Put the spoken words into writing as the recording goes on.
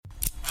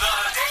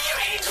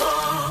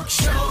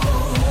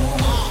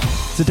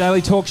It's a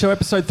daily talk show,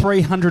 episode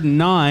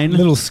 309.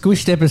 Little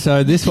squished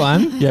episode, this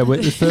one. Yeah,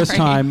 the first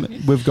time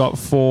we've got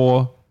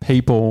 4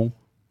 people,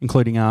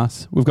 including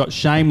us. We've got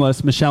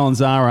Shameless, Michelle and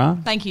Zara.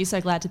 Thank you, so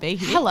glad to be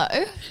here. Hello.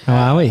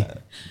 How are we?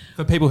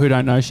 For people who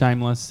don't know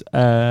Shameless,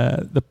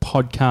 the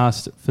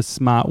podcast for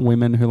smart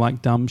women who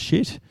like dumb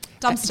shit.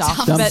 Dumb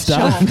stuff. Dumb but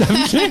stuff. Sure.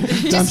 Dumb shit.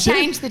 Just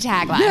change the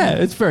tagline. Yeah,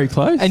 it's very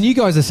close. And you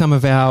guys are some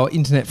of our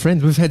internet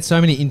friends. We've had so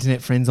many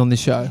internet friends on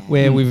this show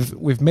where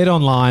we've met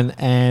online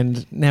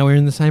and now we're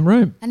in the same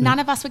room. And none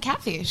of us were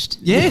catfished.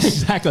 Yes.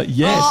 Exactly,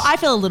 yes. Oh, I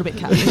feel a little bit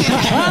catfish.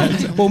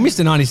 Well,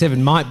 Mr.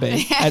 97 might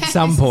be at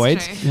some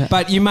point. true. Yeah.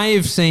 But you may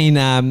have seen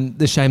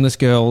the Shameless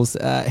girls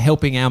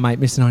helping our mate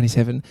Mr.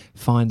 97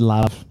 find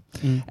love.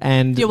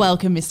 And You're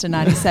welcome, Mr.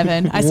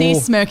 97. I see you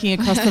smirking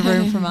across the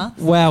room from us.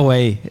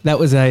 wowee, that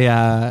was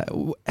a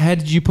how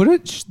did you put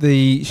it?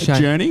 The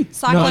Journey?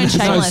 Cyclone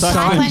Shameless.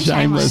 Cyclone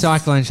Shameless.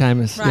 Cyclone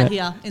Shameless. Right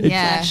here in the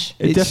Yeah. flesh.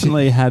 It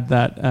definitely had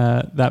that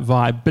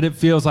vibe, but it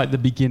feels like the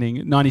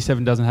beginning.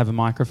 97 doesn't have a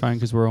microphone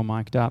because we're all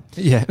mic'd up.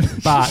 Yeah.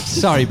 But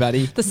Sorry,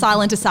 buddy. The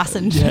silent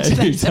assassin for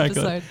today's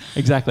episode.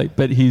 Exactly.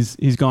 But he's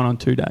gone on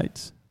 2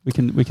 dates. We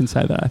can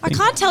say that, I I think.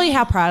 can't tell you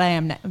how proud I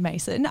am,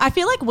 Mason. I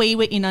feel like we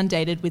were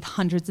inundated with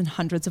hundreds and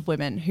hundreds of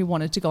women who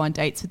wanted to go on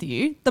dates with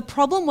you. The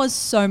problem was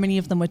so many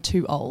of them were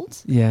too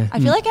old. Yeah. I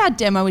feel like our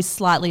demo is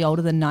slightly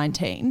older than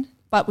 19,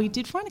 but we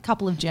did find a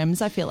couple of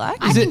gems, I feel like.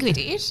 I think we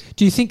did.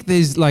 Do you think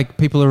there's like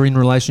people are in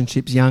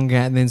relationships younger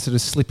and then sort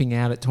of slipping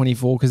out at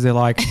 24 because they're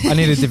like, I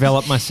need to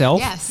develop myself?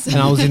 Yes. And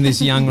I was in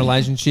this young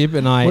relationship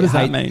and I What does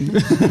that hate- mean?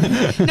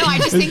 No, I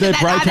just think there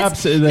that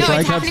breakups? Are there no, it's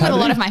breakups happening with a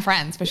lot happening? of my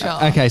friends for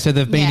sure. Okay, so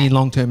they've been Yeah. in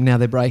long term, now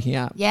they're breaking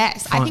up.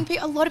 Yes, Fine. I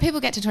think a lot of people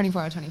get to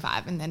 24 or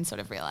 25 and then sort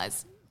of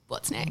realise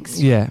what's next.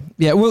 Yeah.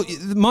 Yeah. Well,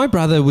 my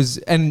brother was,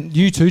 and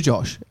you too,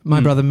 Josh. My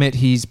brother met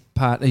his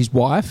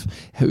wife,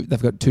 who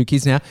they've got 2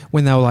 kids now,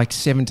 when they were like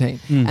 17.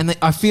 And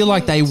I feel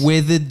like they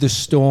weathered the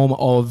storm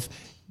of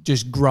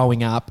just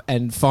growing up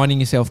and finding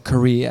yourself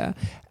career,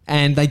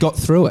 and they got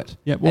through it.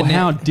 Yeah. Well, And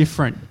how now-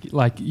 different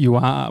like you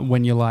are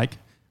when you're like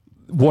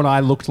what I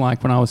looked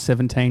like when I was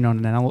 17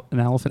 on an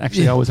elephant.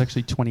 Actually, I was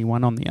actually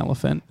 21 on the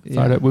elephant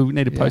photo. Yeah. We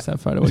need to post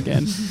that photo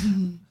again.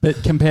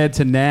 But compared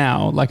to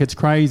now, like it's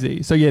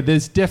crazy. So yeah,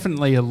 there's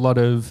definitely a lot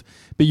of,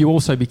 but you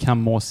also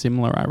become more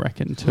similar, I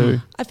reckon,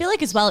 too. I feel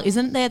like as well,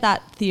 isn't there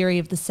that theory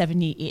of the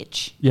 7-year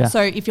itch? Yeah. So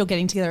if you're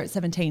getting together at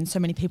 17, so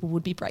many people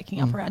would be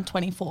breaking up around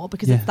 24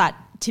 because Yeah. it's that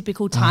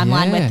typical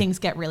timeline yeah. where things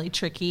get really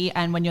tricky.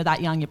 And when you're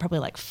that young, you're probably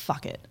like,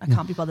 fuck it, I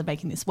can't be bothered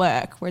making this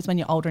work. Whereas when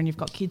you're older and you've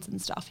got kids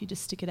and stuff, you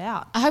just stick it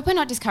out. I hope we're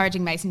not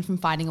discouraging Mason from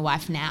finding a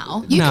wife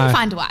now. You No. can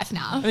find a wife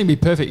now. I think it'd be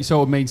perfect. So it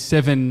would mean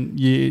 7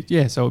 years.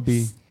 Yeah, so it would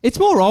be... It's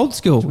more old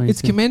school. 22.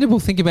 It's commendable.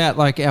 Think about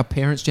like our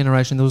parents'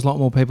 generation. There was a lot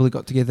more people who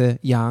got together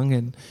young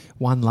and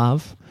one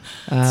love.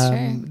 That's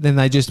true. Then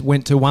they just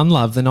went to One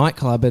Love, the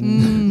nightclub,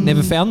 and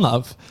never found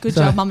love. Good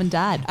So, job, mum and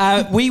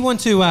dad. We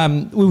want to.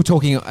 We were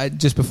talking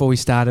just before we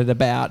started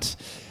about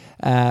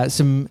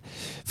some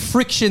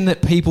friction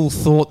that people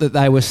thought that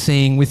they were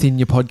seeing within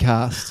your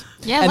podcast.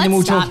 Yeah, And then let's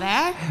we'll start talk-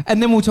 there.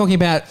 And then we're talking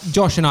about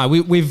Josh and I.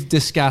 We've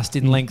discussed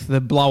in length the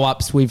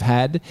blow-ups we've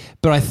had,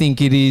 but I think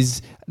it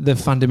is the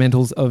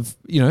fundamentals of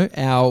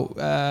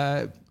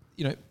our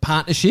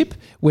partnership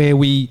where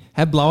we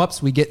have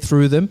blow-ups, we get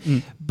through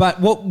them. But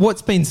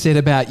what's been said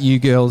about you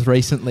girls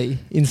recently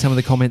in some of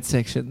the comment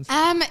sections?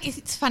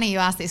 It's funny you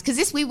ask this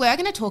because we were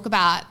going to talk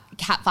about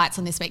catfights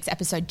on this week's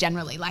episode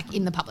generally, like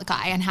in the public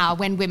eye, and how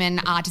when women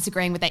are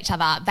disagreeing with each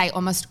other, they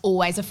almost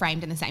always are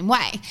framed in the same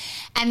way.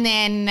 And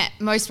then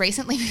most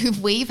recently,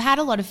 we've had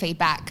a lot of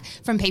feedback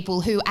from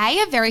people who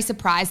are very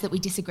surprised that we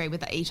disagree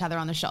with each other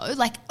on the show.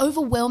 Like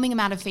overwhelming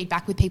amount of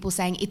feedback with people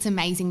saying it's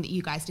amazing that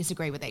you guys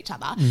disagree with each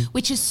other,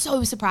 which is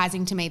so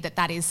surprising to me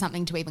that is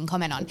something to even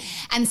comment on.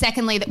 And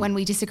secondly, that when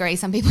we disagree,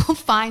 some people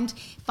find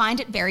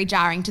it very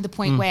jarring to the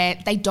point where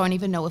they don't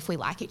even know if we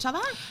like each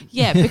other.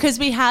 Yeah, because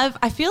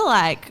I feel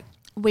like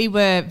we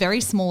were very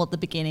small at the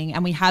beginning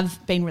and we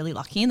have been really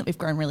lucky in that we've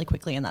grown really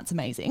quickly and that's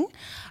amazing.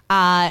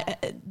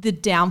 The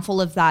downfall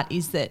of that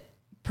is that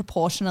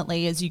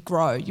proportionately as you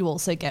grow, you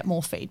also get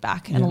more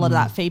feedback. And a lot of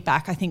that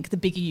feedback, I think the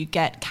bigger you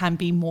get, can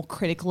be more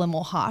critical and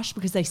more harsh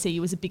because they see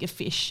you as a bigger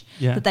fish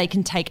that they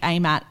can take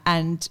aim at,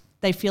 and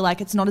they feel like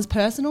it's not as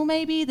personal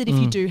maybe, that if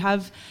you do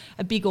have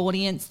a big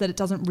audience that it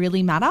doesn't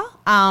really matter.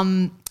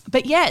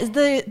 But yeah,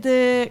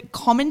 the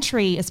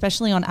commentary,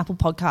 especially on Apple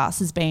Podcasts,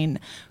 has been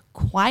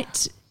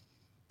quite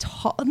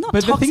not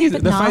But toxic, the thing is,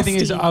 but the funny thing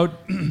is,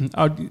 nasty.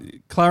 I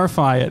would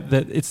clarify it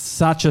that it's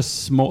such a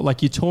small,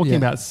 like you're talking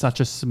about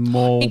such a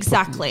small.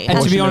 Exactly. And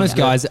to be portion of honest,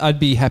 the- guys, I'd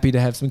be happy to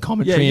have some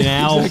commentary in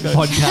Yeah, our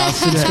exactly. podcast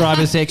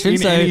subscriber section. In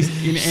So any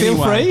feel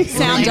way. free.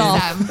 Sound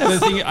off. The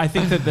thing, I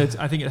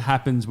think it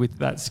happens with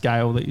that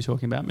scale that you're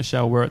talking about,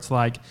 Michelle, where it's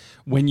like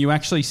when you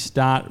actually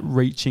start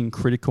reaching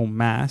critical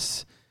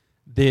mass,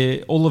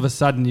 there all of a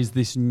sudden is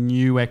this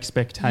new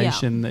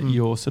expectation that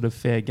you're sort of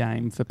fair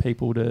game for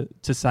people to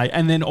say.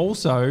 And then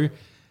also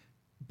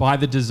by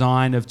the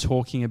design of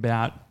talking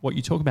about what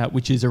you talk about,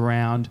 which is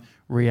around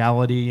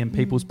reality and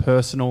people's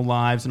personal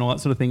lives and all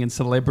that sort of thing, and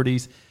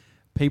celebrities,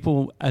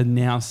 people are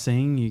now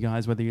seeing you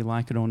guys, whether you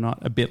like it or not,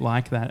 a bit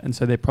like that. And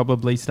so they're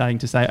probably starting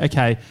to say,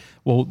 okay,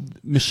 well,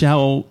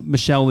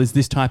 Michelle is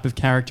this type of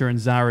character and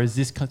Zara is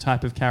this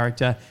type of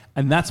character.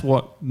 And that's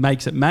what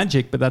makes it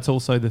magic, but that's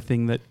also the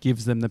thing that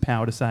gives them the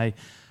power to say,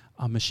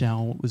 oh,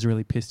 Michelle was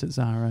really pissed at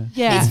Zara.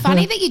 Yeah. It's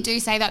funny that you do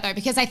say that though,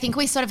 because I think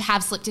we sort of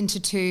have slipped into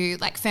two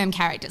like firm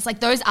characters.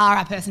 Like those are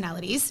our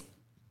personalities.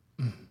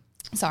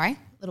 Sorry.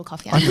 Little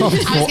cough. Yeah. I was going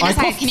to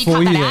say, can you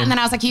cut that out? And then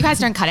I was like, you guys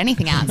don't cut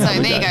anything out. So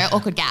there you go,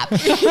 awkward gap.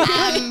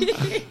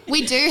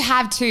 We do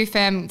have two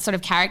firm sort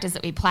of characters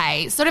that we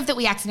play, sort of that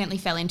we accidentally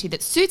fell into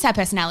that suits our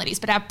personalities,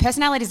 but our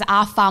personalities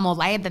are far more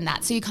layered than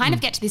that. So you kind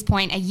of get to this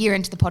point a year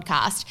into the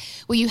podcast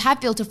where you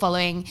have built a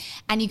following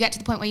and you get to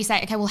the point where you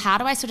say, okay, well, how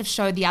do I sort of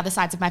show the other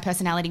sides of my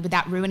personality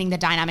without ruining the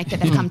dynamic that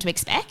they've come to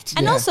expect?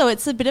 And also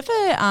it's a bit of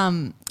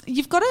a,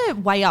 you've got to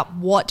weigh up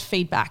what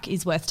feedback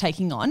is worth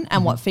taking on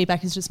and what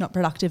feedback is just not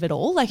productive at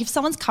all. Like if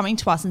someone's coming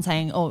to us and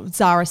saying, oh,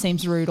 Zara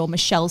seems rude or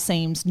Michelle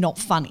seems not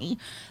funny,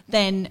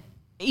 then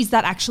is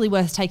that actually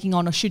worth taking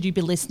on or should you be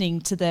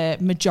listening to the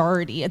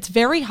majority? It's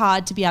very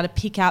hard to be able to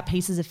pick out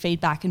pieces of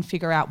feedback and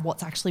figure out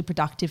what's actually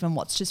productive and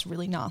what's just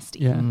really nasty.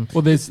 Yeah.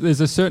 Well, there's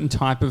a certain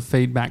type of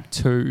feedback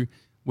too,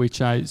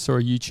 which I saw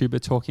a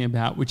YouTuber talking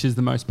about, which is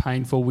the most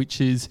painful, which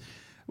is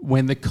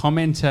when the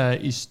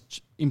commenter is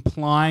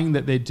implying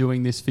that they're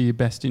doing this for your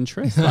best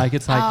interest. Like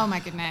it's like, oh my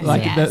goodness,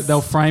 like yes.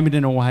 they'll frame it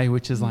in a way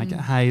which is like,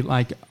 hey,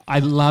 like I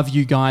love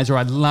you guys or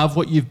I love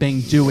what you've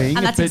been doing.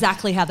 And that's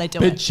exactly how they do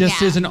but it.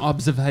 just as an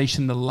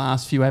observation, the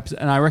last few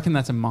episodes, and I reckon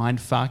that's a mind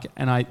fuck.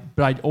 But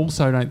I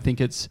also don't think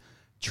it's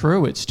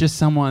true. It's just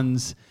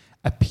someone's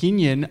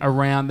opinion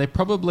around.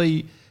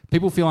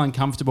 People feel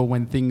uncomfortable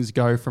when things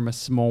go from a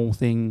small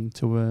thing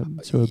to a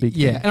big thing.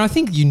 Yeah, and I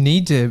think you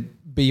need to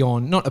be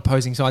on, not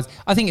opposing sides.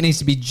 I think it needs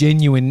to be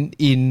genuine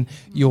in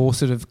your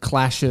sort of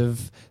clash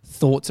of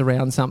thoughts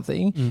around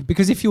something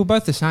because if you were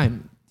both the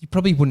same, you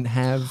probably wouldn't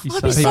have...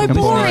 It'd be so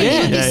boring.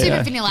 It'd be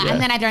super vanilla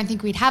and then I don't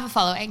think we'd have a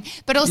following.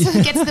 But also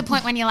it gets to the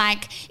point when you're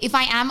like, if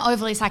I am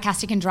overly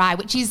sarcastic and dry,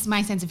 which is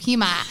my sense of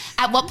humour,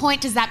 at what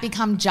point does that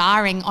become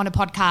jarring on a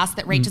podcast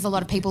that reaches a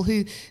lot of people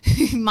who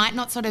might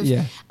not sort of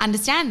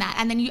understand that?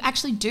 And then you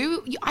actually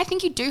I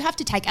think you do have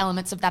to take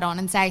elements of that on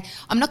and say,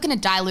 I'm not going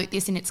to dilute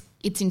this in its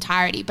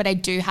entirety, but I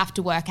do have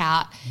to work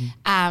out,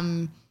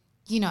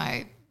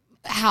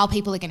 how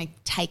people are going to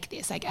take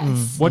this, I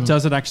guess. What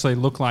does it actually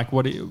look like?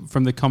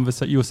 From the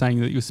conversation you were saying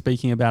that you were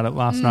speaking about it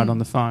last night on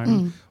the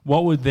phone?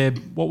 What would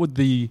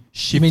the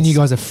shifts? You mean you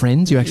guys are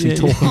friends? You actually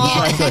talk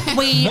on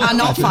We are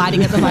not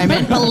fighting at the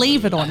moment,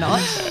 believe it or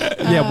not.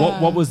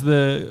 What was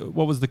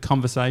the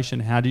conversation?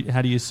 How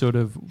do you sort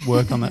of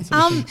work on that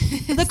sort of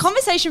thing? The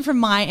conversation from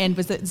my end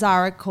was that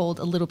Zara called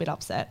a little bit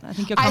upset. I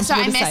think you're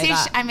comfortable to say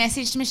that. I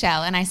messaged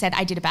Michelle and I said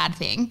I did a bad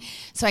thing.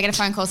 So I get a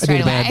phone call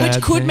straight away.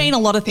 Which could mean a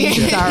lot of things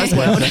in Zara's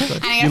world.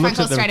 And I get a phone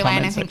call straight away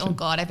and I think, oh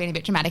God, I've been a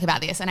bit dramatic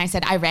about this. And I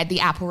said, I read the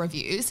Apple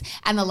reviews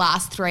and the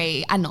last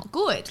 3 are not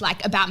good.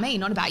 Like about me,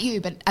 not about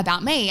you, but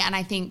about me. And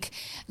I think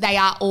they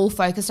are all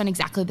focused on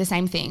exactly the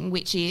same thing,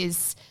 which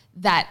is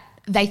that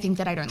they think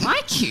that I don't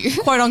like you.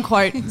 Quote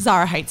unquote,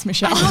 Zara hates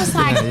Michelle. And I was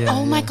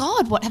like, my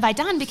God, what have I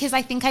done? Because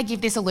I think I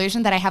give this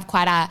illusion that I have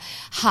quite a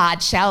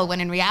hard shell when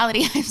in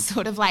reality I'm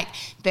sort of like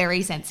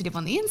very sensitive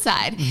on the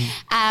inside.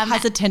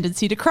 Has a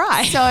tendency to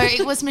cry. So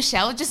it was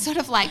Michelle just sort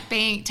of like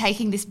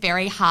taking this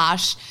very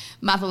harsh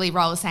motherly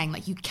role saying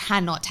like you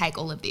cannot take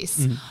all of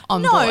this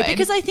on board. No,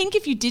 because I think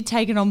if you did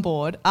take it on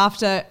board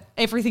after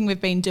everything we've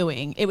been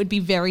doing, it would be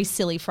very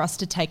silly for us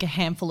to take a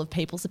handful of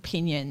people's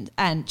opinion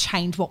and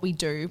change what we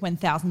do when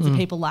thousands of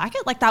people like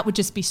it. Like that would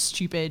just be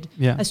stupid,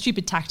 a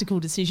stupid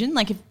tactical decision.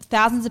 Like if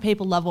thousands of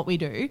people love what we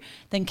do,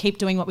 then keep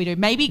doing what we do.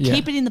 Maybe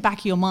keep it in the back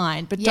of your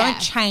mind, but don't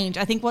change.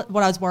 I think what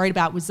I was worried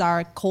about was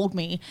Zara called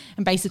me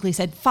and basically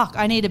said, fuck,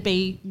 I need to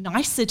be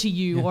nicer to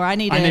you or I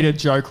need a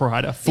joke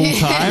writer full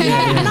time.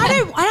 And I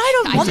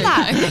don't want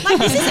that. Like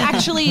this is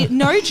actually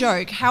no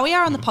joke. How we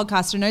are on the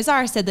podcast, I know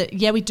Zara said that,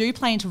 we do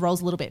play into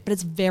roles a little bit, but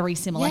it's very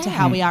similar to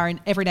how we are in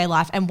everyday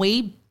life. And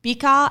we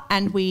bicker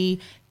and we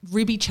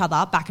rib each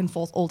other back and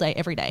forth all day,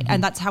 every day.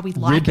 And that's how we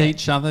like rib it.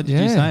 each other, did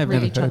you say?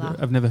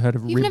 I've never heard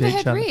of You've rib never each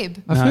heard other.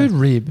 rib? I've heard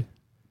rib.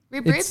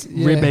 Rib?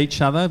 Rib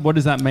each other? What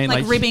does that mean?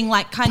 Like ribbing,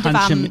 like kind of...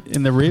 punch him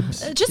in the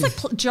ribs? Just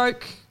like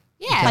joke...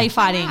 Yeah, play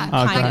fighting.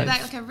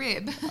 Like a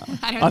rib.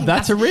 I don't think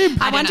that's a rib.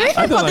 I wonder if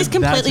I've got this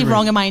completely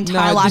wrong in my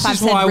entire life.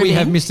 This is why we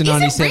have Mr.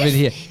 97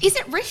 here. Is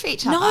it riff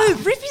each other? No,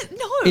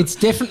 It's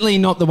definitely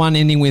not the one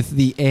ending with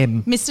the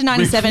M. Mr.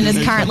 97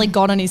 has currently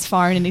got on his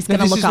phone and he's going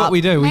to look up. This is what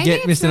we do. We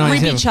get Mr.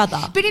 97. Rib each other.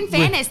 But in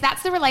fairness,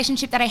 that's the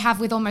relationship that I have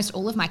with almost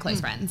all of my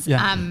close friends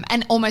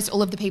and almost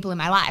all of the people in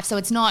my life. So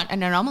it's not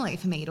an anomaly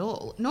for me at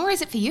all, nor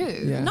is it for you.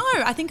 Yeah. No,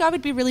 I think I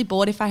would be really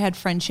bored if I had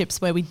friendships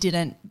where we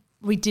didn't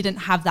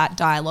have that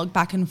dialogue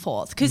back and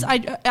forth. Because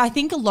I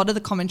think a lot of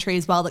the commentary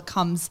as well that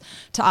comes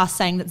to us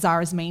saying that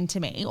Zara's mean to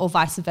me or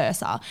vice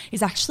versa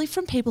is actually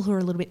from people who are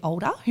a little bit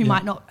older who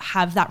might not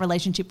have that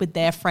relationship with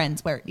their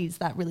friends where it is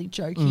that really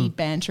jokey,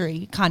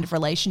 bantery kind of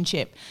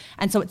relationship.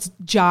 And so it's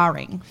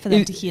jarring for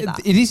them to hear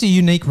that. It is a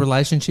unique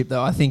relationship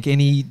though. I think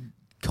any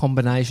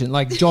combination.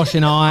 Like Josh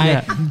and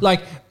I,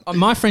 like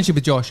my friendship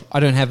with Josh, I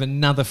don't have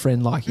another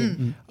friend like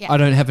him. Yeah. I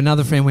don't have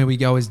another friend where we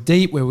go as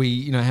deep, where we,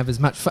 you know, have as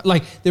much fun.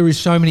 Like there is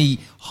so many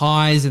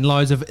highs and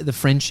lows of the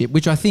friendship,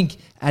 which I think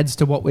adds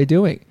to what we're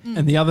doing.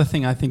 And the other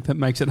thing I think that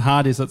makes it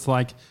hard is it's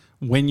like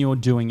when you're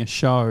doing a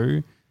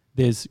show,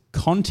 there's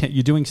content,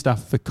 you're doing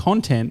stuff for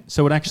content.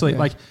 So it actually,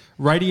 like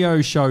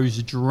radio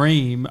shows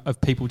dream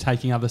of people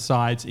taking other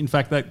sides. In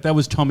fact, that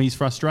was Tommy's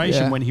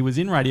frustration when he was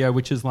in radio,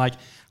 which is like,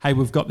 hey,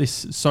 we've got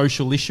this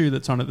social issue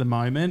that's on at the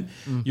moment.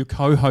 Your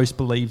co-host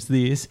believes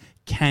this.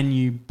 Can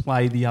you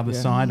play the other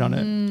side on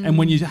it? And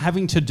when you're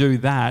having to do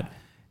that,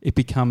 it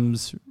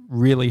becomes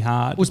really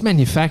hard. Well, it's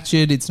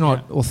manufactured, it's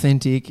not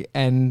authentic,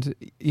 and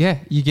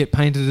you get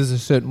painted as a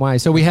certain way.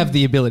 So we have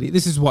the ability.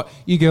 This is what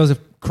you girls have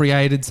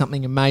created,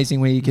 something amazing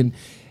where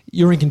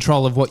you're in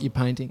control of what you're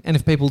painting. And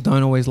if people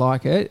don't always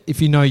like it,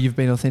 if you know you've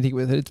been authentic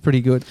with it, it's pretty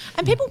good.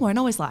 And people won't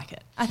always like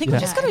it. I think we've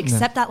just got to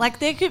accept that. Like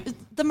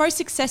the most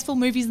successful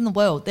movies in the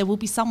world, there will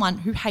be someone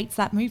who hates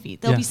that movie.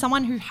 There'll be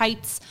someone who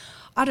hates,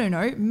 I don't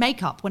know,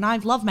 makeup. When I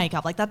love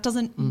makeup, like that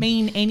doesn't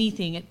mean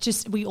anything. It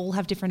just, we all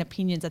have different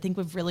opinions. I think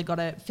we've really got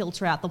to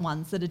filter out the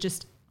ones that are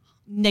just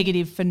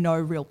negative for no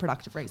real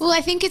productive reason. Well,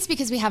 I think it's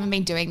because we haven't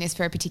been doing this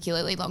for a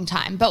particularly long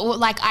time. But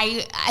like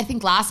I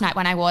think last night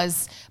when I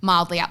was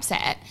mildly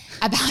upset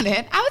about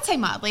it, I would say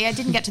mildly. I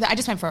didn't get to that. I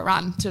just went for a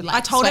run to like. I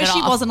told her sweat it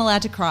she off. wasn't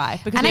allowed to cry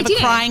because And we I have a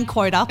didn't. crying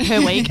quota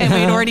per week, and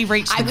we'd already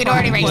reached. We'd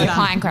already reached the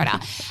crying quota.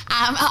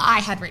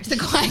 I had reached the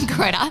crying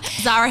quota.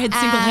 Zara had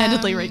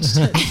single-handedly reached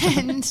it.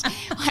 And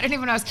I don't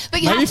even know.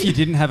 But Maybe if you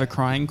didn't have a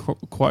crying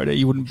quota,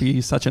 you wouldn't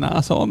be such an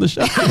arsehole on the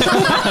show.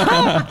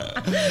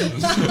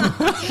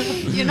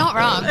 You're not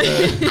wrong.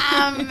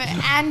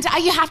 And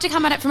you have to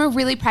come at it from a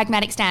really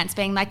pragmatic stance,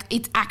 being like,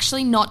 it's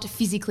actually not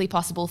physically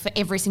possible for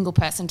every single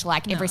person to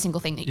like every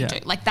single thing that you do.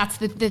 Like that's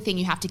the thing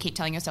you have to keep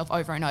telling yourself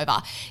over and over.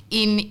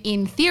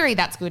 In theory,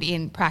 that's good.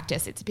 In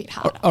practice, it's a bit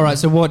harder. All right,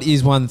 so what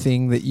is one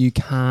thing that you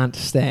can't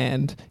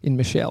stand in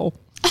Michelle?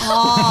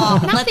 Oh,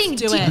 Nothing.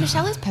 let's do it.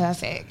 Michelle is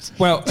perfect.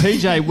 Well,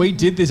 TJ, we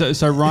did this.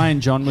 So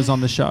Ryan John was on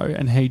the show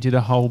and he did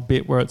a whole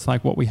bit where it's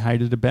like what we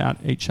hated about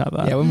each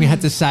other. Yeah, when we had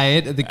to say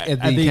it at the At the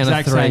count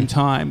exact of three. same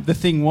time. The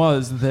thing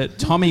was that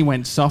Tommy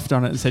went soft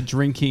on it and said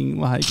drinking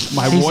like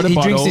my He water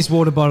bottle. drinks this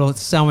water bottle.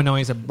 It's so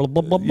annoying. It's a blah,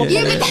 blah, blah, blah.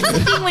 Yeah, but that's the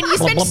thing. When you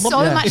spend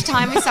so Yeah. much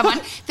time with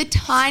someone, the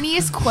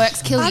tiniest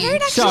quirks kill you.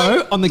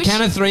 So on the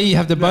count of three, you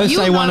have to both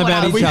You'll say know one what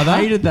about I- each We other.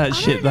 hated that I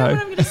shit don't know though. what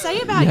I'm going to say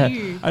about Yeah.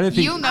 you. I don't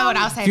think You'll know what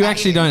I'll say. You about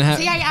actually don't have-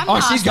 See, I am. Oh,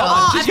 the she's got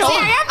asshole. one. She's got See,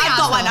 one. I am the I've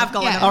got one. asshole. I've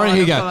got Yeah. one. All right,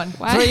 here you Go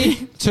go. on.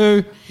 3,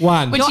 2,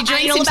 1. When she You're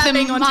drinks anal into about the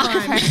being on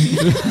time.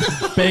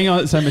 microphone. being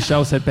on. So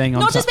Michelle said being on.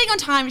 Not top. just being on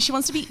time. She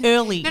wants to be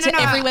early No, to no.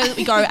 everywhere that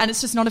we go, and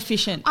it's just not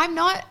efficient. I'm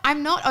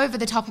not over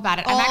the top about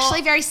it. I'm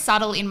actually very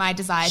subtle in my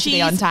desire to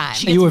be on time.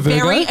 She Are you gets a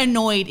Virgo? very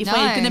annoyed if No.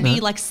 we're going to be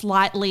like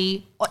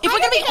slightly. If we're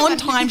going to be on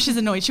time, she's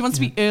annoyed. She wants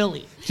to be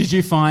early. Did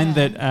you find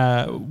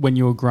that when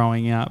you were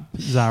growing up,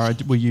 Zara,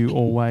 were you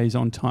always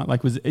on time?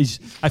 Like,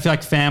 I feel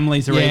like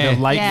families are Yeah.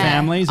 either late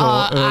families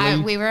or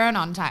early. We were an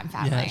on-time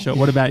family. Yeah, sure.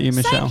 What about you,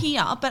 Michelle? Same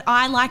here, but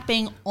I like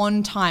being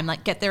on time,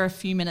 like get there a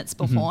few minutes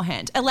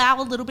beforehand.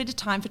 Allow a little bit of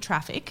time for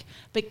traffic,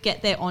 but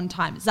get there on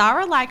time.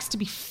 Zara likes to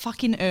be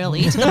fucking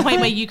early to the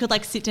point where you could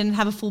like sit down and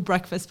have a full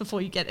breakfast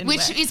before you get anywhere.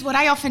 Which is what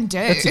I often do.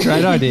 That's a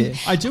great idea.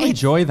 I do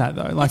enjoy that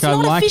though. Like it's I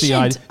not like efficient. the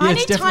idea. I it's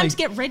need time definitely- to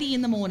get ready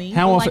in the morning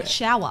How or often- like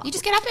shower. You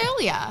just get up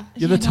earlier.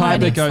 You're the You know, type I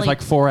that need goes sleep.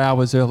 like 4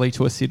 hours early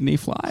to a Sydney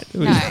flight.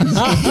 No.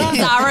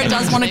 Zara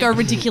does want to go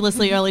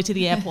ridiculously early to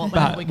the airport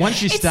whenever we But go.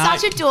 once you It's start,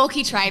 such a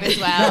dorky trait as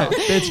well.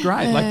 it's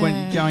great. Like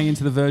when going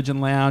into the Virgin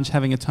Lounge,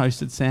 having a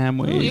toasted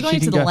sandwich. Ooh, you're going you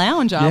to can the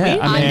lounge, are yeah,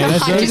 we? I mean, I know.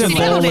 that's I just Virgin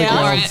settled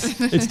Lounge.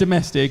 down. It's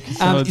domestic.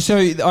 So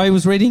I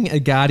was reading a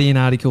Guardian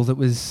article that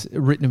was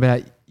written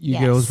about you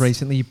Yes. girls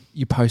recently.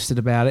 You posted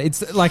about it.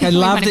 It's like I We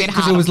loved went a it bit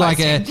because hard it was on like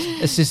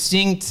a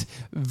succinct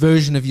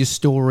version of your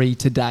story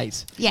to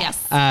date. Yes.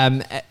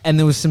 And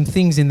there was some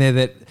things in there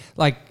that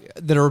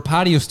are a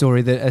part of your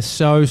story that are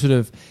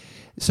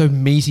so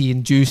meaty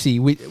and juicy.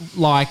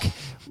 Like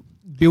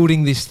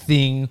building this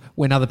thing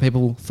when other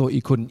people thought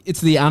you couldn't.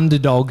 It's the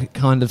underdog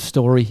kind of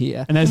story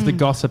here. And as the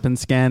gossip and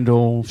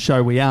scandal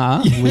show we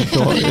are, we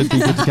thought it'd be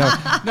good to go.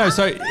 No,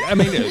 so I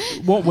mean,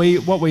 what we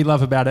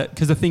love about it,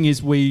 because the thing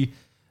is,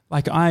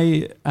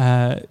 I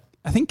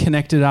think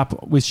connected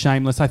up with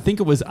Shameless. I think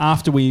it was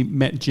after we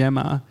met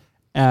Gemma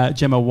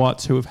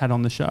Watts, who we've had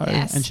on the show,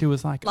 Yes. and she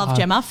was like, Love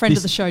Gemma, friend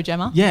of the show,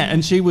 Gemma. Yeah,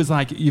 and she was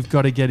like, you've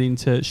got to get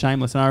into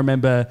Shameless. And I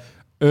remember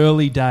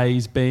early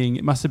days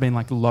it must have been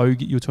like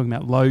Logie, you were talking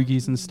about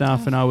Logies and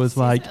stuff, and I was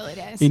like early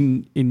days.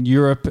 in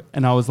Europe,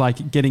 and I was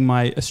like getting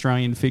my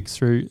Australian fix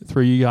through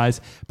you guys.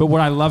 But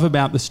what I love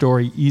about the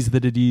story is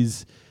that it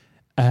is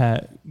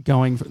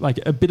going for like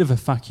a bit of a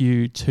fuck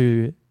you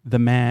to the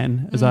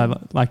man, as I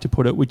like to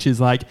put it, which is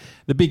like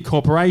the big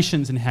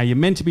corporations and how you're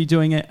meant to be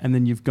doing it, and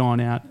then you've gone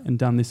out and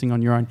done this thing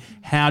on your own.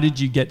 How did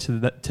you get to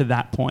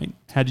that point?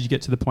 How did you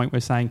get to the point where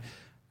saying,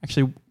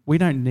 actually, we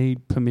don't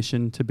need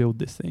permission to build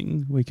this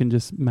thing. We can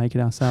just make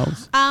it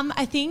ourselves.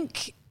 I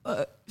think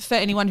for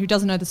anyone who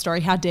doesn't know the story,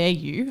 how dare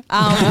you?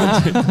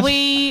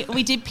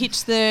 We did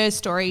pitch the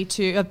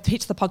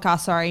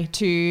podcast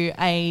to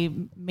a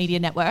media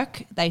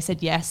network. They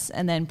said yes,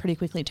 and then pretty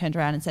quickly turned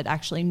around and said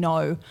actually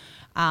no.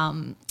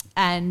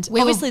 And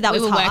obviously that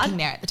was hard. We were working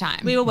there at the time.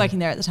 We were working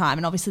there at the time,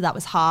 and obviously that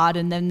was hard.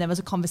 And then there was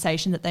a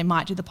conversation that they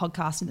might do the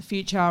podcast in the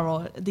future,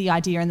 or the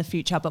idea in the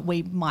future, but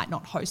we might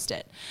not host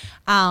it.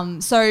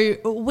 So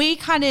we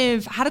kind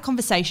of had a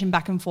conversation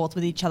back and forth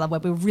with each other where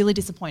we were really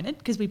disappointed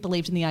because we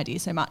believed in the idea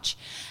so much.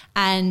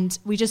 And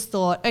we just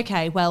thought,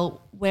 okay,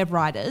 well, we're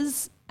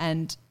writers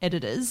and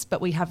editors,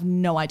 but we have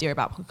no idea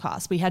about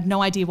podcasts. We had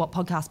no idea what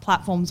podcast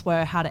platforms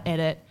were, how to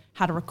edit,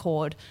 how to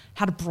record,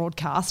 how to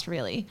broadcast,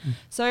 really.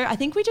 So I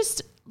think we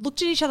just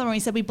looked at each other and we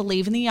said we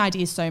believe in the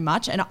idea so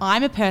much. And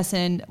I'm a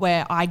person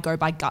where I go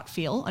by gut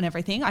feel on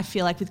everything. I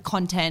feel like with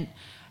content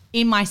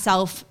in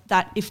myself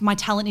that if my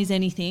talent is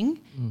anything,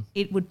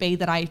 it would be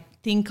that I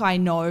think I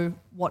know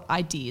what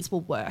ideas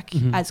will work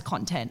as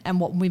content and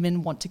what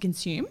women want to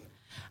consume.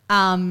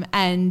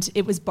 And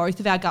it was both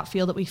of our gut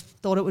feel that we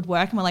thought it would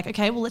work. And we're like,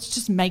 okay, well, let's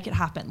just make it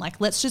happen.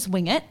 Like, let's just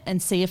wing it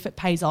and see if it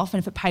pays off.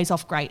 And if it pays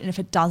off, great. And if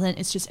it doesn't,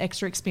 it's just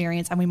extra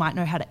experience. And we might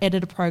know how to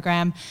edit a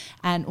program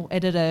or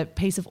edit a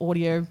piece of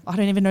audio. I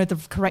don't even know the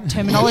correct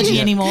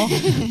terminology anymore.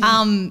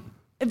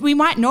 We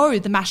might know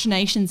the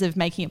machinations of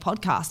making a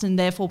podcast, and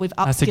therefore we've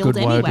upskilled That's a good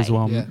anyway. word as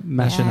well,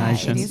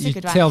 machinations. Yeah, it is a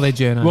good one. Tell their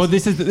journalists.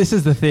 Well, this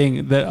is the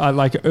thing that I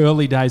like.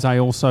 Early days, I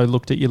also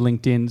looked at your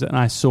LinkedIn's and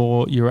I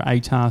saw your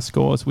ATAR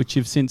scores, which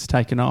you've since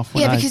taken off.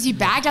 Yeah, because you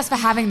bagged us for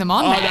having them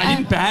on there. I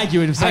didn't bag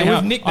you. And Hey,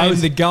 we've nicknamed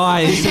the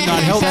guys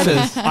that helped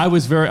us. I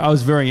was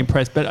very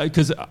impressed, but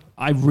because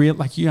I really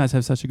like you guys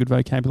have such a good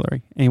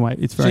vocabulary. Anyway,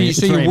 it's very.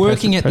 So you're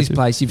working at this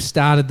place. You've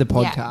started the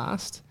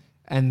podcast.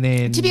 And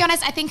then, to be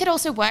honest, I think it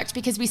also worked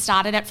because we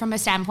started it from a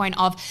standpoint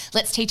of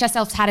let's teach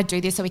ourselves how to do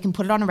this so we can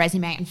put it on a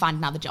resume and find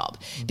another job.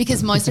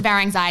 Because most of our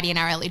anxiety in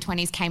our early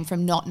 20s came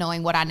from not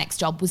knowing what our next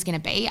job was going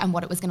to be and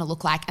what it was going to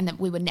look like, and that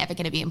we were never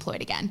going to be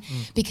employed again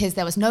because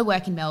there was no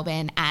work in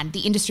Melbourne and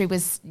the industry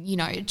was,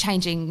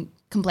 changing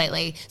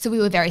completely. So we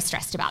were very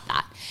stressed about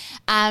that.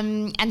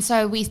 And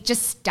so we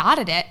just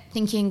started it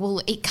thinking, well,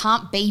 it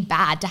can't be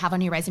bad to have on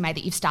your resume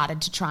that you've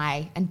started to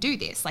try and do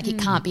this. Like it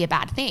can't be a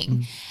bad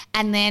thing.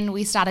 And then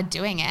we started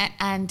doing it,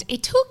 and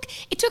it took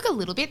a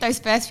little bit. Those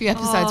first few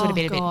episodes would have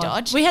been a bit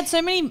dodgy. We had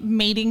so many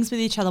meetings with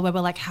each other where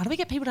we're like, how do we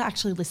get people to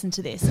actually listen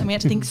to this? And we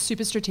had to think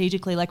super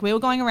strategically. Like we were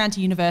going around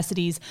to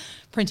universities,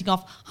 printing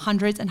off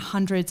hundreds and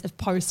hundreds of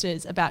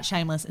posters about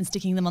Shameless and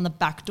sticking them on the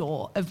back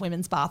door of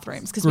women's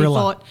bathrooms because we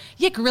thought,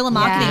 guerrilla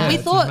marketing. Yeah, we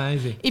thought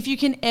amazing. If you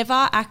can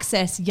ever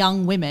access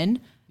young women,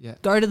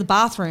 go to the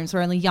bathrooms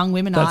where only young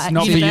women are at That's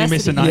not for you,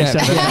 university. Mr.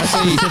 97. That's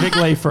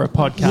specifically for a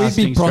podcasting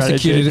we'd be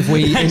prosecuted if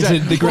we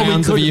entered the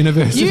grounds of a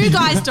university. You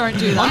guys don't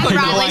do that. got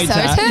Rightly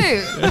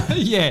no so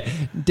too. Yeah,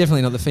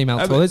 definitely not the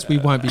female toilets. We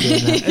won't be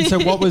doing that. And so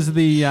what was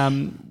the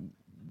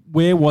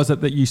where was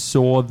it that you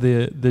saw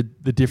the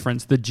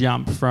difference, the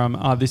jump from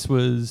this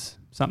was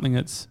something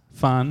that's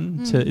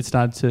fun to it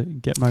started to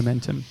get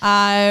momentum?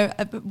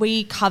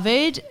 We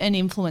covered an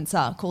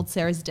influencer called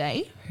Sarah's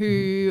Day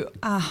who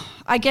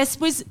I guess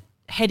was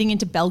heading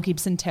into Belle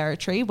Gibson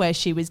territory where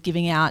she was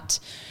giving out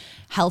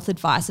health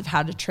advice of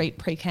how to treat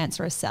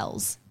precancerous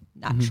cells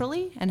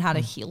naturally and how to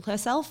heal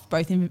herself,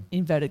 both in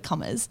inverted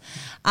commas.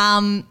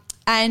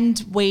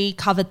 And we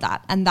covered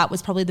that, and that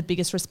was probably the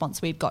biggest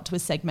response we'd got to a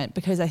segment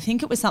because I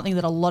think it was something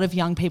that a lot of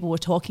young people were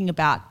talking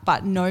about,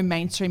 but no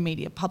mainstream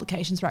media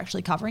publications were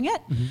actually covering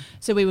it.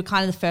 So we were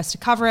kind of the first to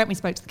cover it. We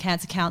spoke to the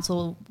Cancer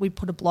Council. We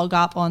put a blog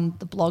up on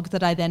the blog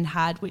that I then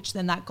had, which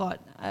then that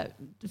got a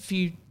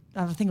few,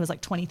 I think it was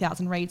like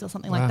 20,000 reads or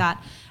something like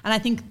that. And I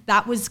think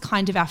that was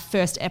kind of our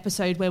first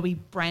episode where we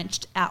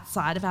branched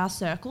outside of our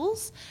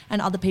circles and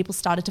other people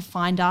started to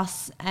find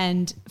us.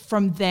 And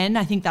from then,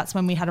 I think that's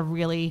when we had a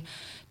really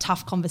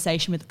tough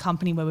conversation with the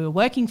company where we were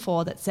working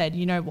for that said,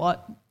 you know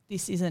what,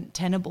 this isn't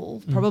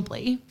tenable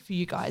probably for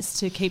you guys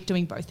to keep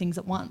doing both things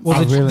at once.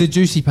 Well, the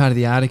juicy part of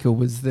the article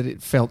was that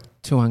it felt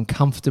too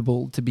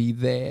uncomfortable to be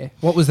there.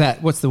 What was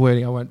that? What's the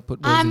wording? I won't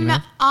put words in your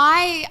mouth.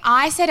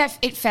 I said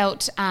it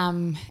felt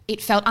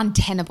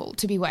untenable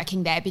to be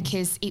working there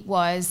because it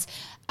was.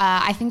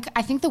 I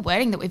think the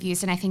wording that we've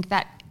used, and I think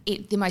that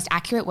the most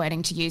accurate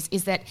wording to use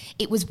is that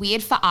it was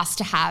weird for us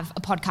to have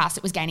a podcast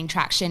that was gaining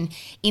traction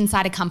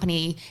inside a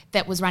company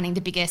that was running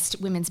the biggest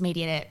women's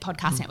media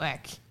podcast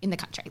network in the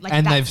country.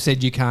 And they've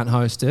said you can't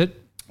host it.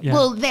 Yeah.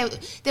 Well,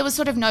 there was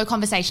sort of no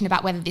conversation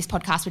about whether this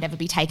podcast would ever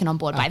be taken on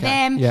board by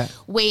them. Yeah.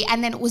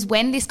 And then it was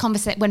when this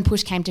when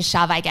push came to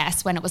shove, I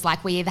guess, when it was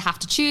like we either have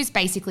to choose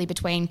basically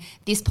between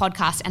this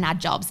podcast and our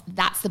jobs.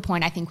 That's the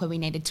point I think where we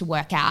needed to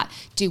work out,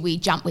 do we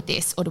jump with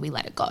this or do we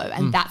let it go?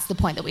 And that's the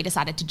point that we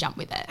decided to jump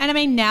with it. And I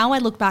mean, now I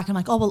look back and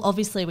I'm like, oh, well,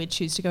 obviously we'd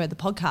choose to go with the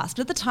podcast. But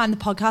at the time, the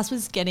podcast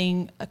was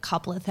getting a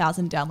couple of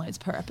thousand downloads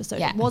per episode.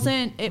 Yeah.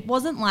 It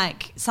wasn't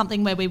like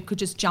something where we could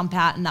just jump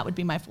out and that would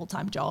be my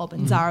full-time job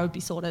and Zara would be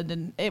sorted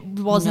and it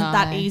wasn't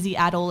that No. easy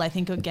at all. I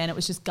think, again, it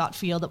was just gut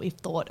feel that we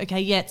thought, okay,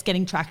 yeah, it's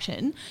getting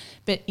traction,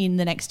 but in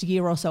the next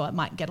year or so, it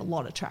might get a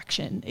lot of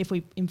traction if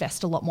we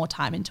invest a lot more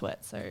time into it.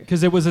 So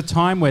Because there was a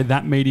time where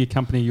that media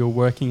company you were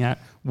working at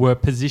were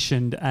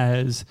positioned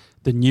as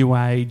the new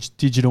age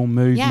digital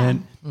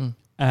movement.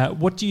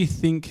 What do you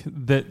think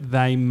that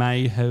they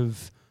may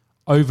have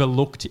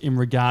overlooked in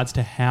regards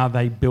to how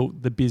they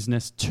built the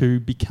business to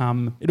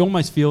become? It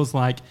almost feels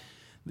like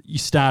you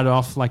start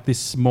off like this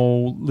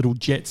small little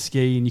jet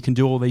ski and you can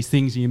do all these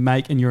things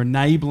and you're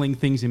enabling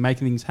things and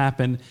making things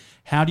happen.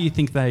 How do you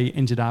think they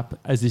ended up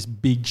as this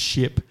big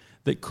ship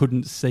that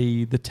couldn't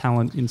see the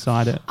talent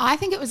inside it? I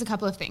think it was a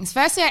couple of things.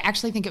 Firstly, I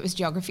actually think it was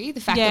geography.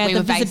 The fact Yeah, that we the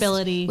were based,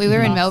 visibility. we were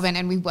in Yes. Melbourne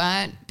and we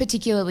weren't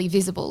particularly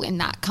visible in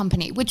that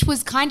company, which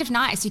was kind of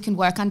nice. You can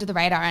work under the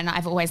radar, and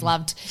I've always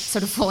loved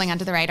sort of falling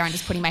under the radar and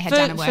just putting my head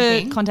down and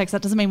working. For context,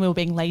 that doesn't mean we were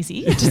being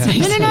lazy. It just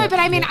means No, but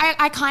I mean,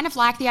 I kind of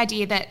like the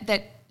idea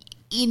that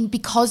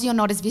because you're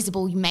not as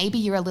visible, maybe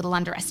you're a little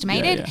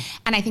underestimated. Yeah.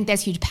 And I think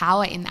there's huge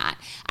power in that.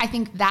 I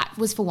think that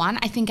was for one.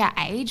 I think our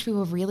age, we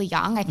were really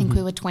young. I think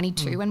we were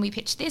 22 when we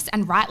pitched this.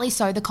 And rightly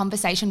so, the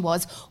conversation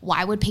was,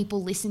 why would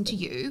people listen to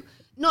you?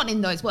 Not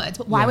in those words,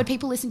 but why would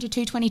people listen to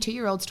two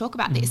 22-year-olds talk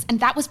about this? And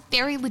that was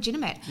very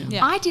legitimate.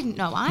 Yeah. I didn't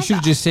know either. You should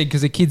have just said,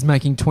 because a kid's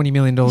making $20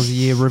 million a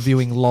year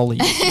reviewing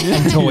lollies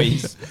and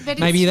toys. But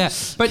Maybe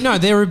it's- that. But no,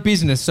 they're a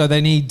business, so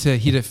they need to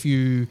hit a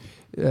few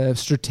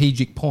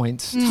strategic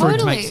points for it to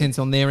Totally. make sense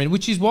on their end,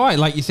 which is why,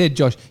 like you said,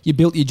 Josh, you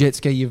built your jet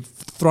ski, you're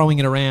throwing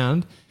it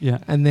around,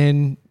 and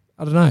then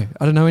I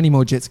don't know any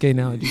more jet ski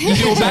analogies. You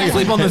do a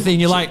backflip on the thing.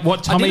 You're like, What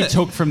I did Tommy it.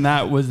 took from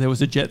that was there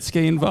was a jet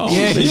ski involved.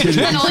 Yeah.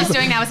 and all he's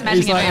doing now is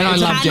imagining like, it. and I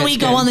love Can jet we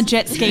go skis. on the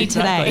jet ski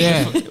today?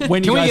 Yeah.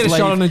 When Can you we guys get a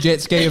shot leave- on a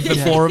jet ski of the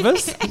four of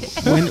us?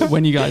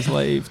 when you guys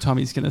leave,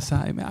 Tommy's going to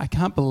say, "Man, I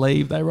can't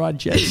believe they ride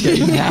jet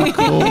skis. How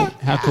cool!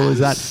 How cool is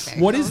that?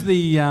 What is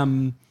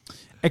the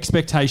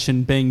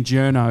expectation being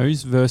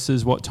journos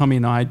versus what Tommy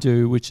and I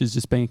do, which is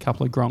just being a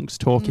couple of gronks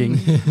talking?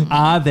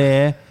 Are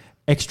there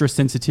extra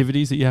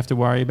sensitivities that you have to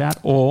worry about,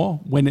 or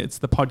when it's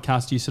the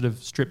podcast, you sort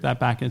of strip that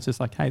back and it's just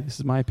like, hey, this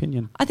is my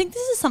opinion? I think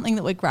this is something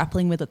that we're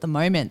grappling with at the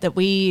moment, that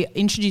we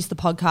introduced the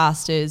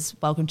podcast as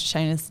Welcome to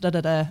Shameless,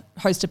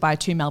 hosted by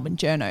two Melbourne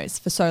journos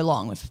for so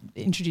long. We've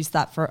introduced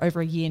that for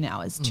over a year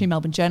now as two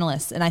Melbourne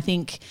journalists. And I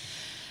think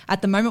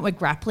at the moment we're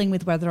grappling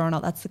with whether or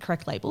not that's the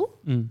correct label.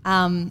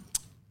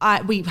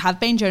 We have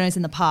been journos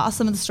in the past.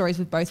 Some of the stories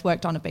we've both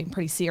worked on have been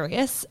pretty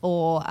serious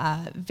or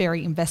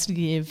very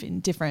investigative in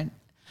different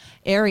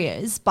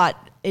areas, but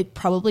it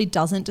probably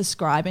doesn't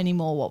describe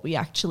anymore what we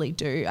actually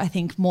do. I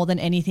think more than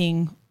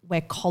anything,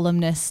 we're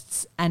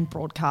columnists and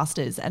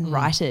broadcasters and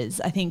writers.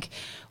 I think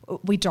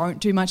we don't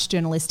do much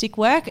journalistic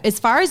work. As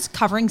far as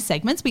covering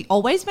segments, we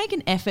always make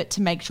an effort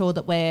to make sure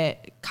that we're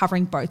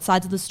covering both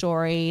sides of the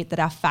story, that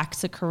our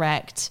facts are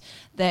correct,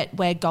 that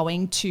we're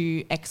going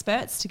to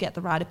experts to get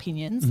the right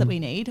opinions that we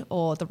need,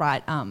 or the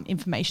right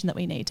information that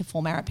we need to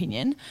form our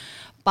opinion.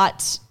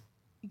 But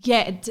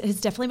yeah, it has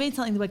definitely been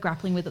something that we're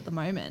grappling with at the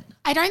moment.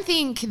 I don't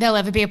think there'll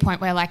ever be a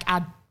point where like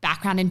our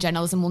background in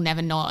journalism will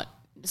never not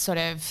sort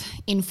of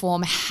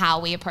inform how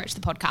we approach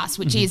the podcast,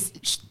 which is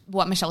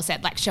what Michelle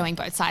said, like showing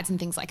both sides and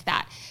things like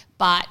that.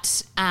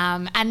 But,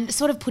 and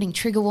sort of putting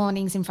trigger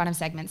warnings in front of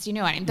segments, you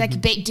know what I mean?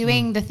 Like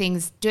doing the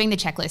things, doing the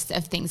checklist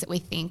of things that we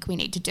think we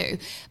need to do.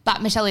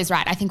 But Michelle is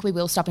right. I think we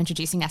will stop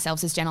introducing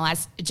ourselves as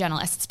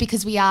journalists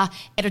because we are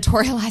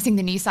editorializing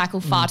the news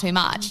cycle far too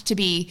much to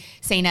be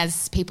seen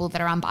as people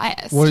that are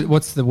unbiased.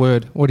 What's the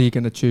word? What are you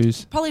going to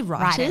choose? Probably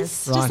writers. Writers.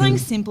 Just Writing. something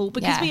simple,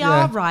 because Yeah. we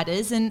are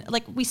writers, and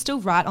like we still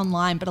write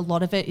online, but a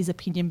lot of it is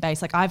opinion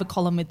based. Like I have a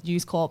column with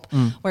News Corp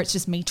where it's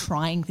just me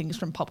trying things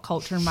from pop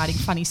culture and writing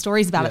funny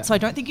stories about it. So I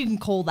don't think you can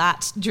call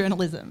that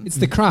journalism. It's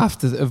the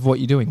craft of what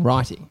you're doing,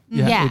 writing.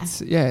 Yeah.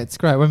 It's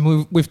great.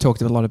 When we've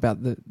talked a lot about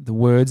the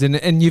words,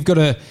 and you've got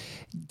to,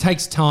 it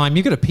takes time.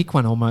 You've got to pick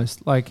one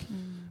almost. Like,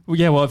 Well,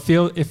 yeah, well,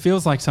 it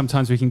feels like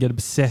sometimes we can get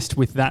obsessed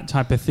with that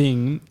type of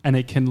thing, and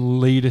it can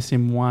lead us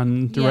in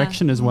one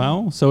direction as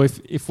well. So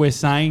if we're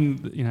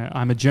saying, you know,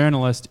 I'm a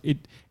journalist,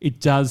 it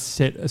does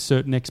set a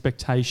certain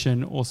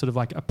expectation or sort of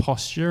like a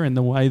posture in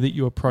the way that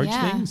you approach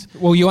things.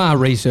 well, you are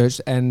researched,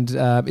 and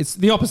it's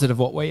the opposite of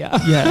what we are.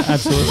 Yeah,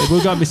 absolutely.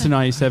 We've got Mr.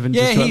 97.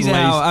 Yeah, just to at he's least-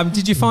 our.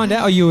 Did you find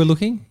out? Oh, you were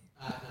looking.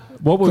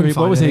 What was Couldn't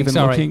find he anything, even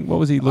sorry. looking? What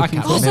was he looking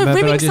can't for? Also, remember,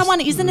 but I ribbing just-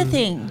 someone isn't a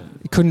thing.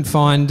 Couldn't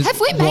find Have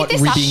we made what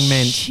this up? ribbing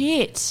meant.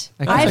 Shit.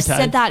 Okay. I've Okay.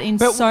 said that in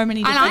But- so many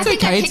And I different It's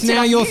think I okay. It's picked it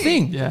now up your you.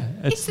 thing. Yeah,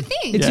 It's the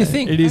thing. It's your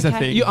thing. It is a Okay.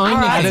 thing. You own All it.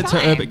 right, Add it to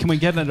fine. Urban. Can we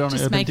get it on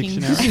Just Urban making-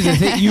 Dictionary? This is the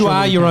thing. You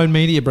are your own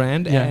media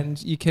brand, Yeah.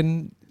 and you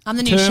can. I'm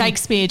the new term-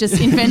 Shakespeare, just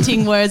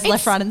inventing words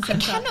left, right, and I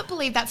centre. cannot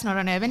believe that's not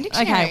on Urban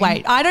Dictionary. Okay,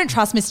 wait. I don't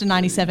trust Mr.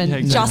 97 Yeah,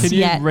 exactly. just Can you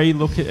yet.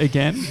 re-look it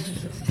again?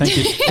 Thank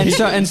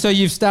you. And so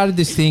you've started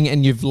this thing,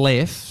 and you've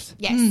left.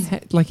 Yes.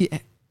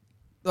 Like,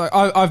 like,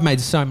 I've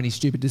made so many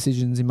stupid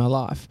decisions in my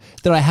life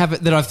that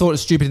I've thought are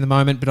stupid in the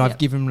moment, but I've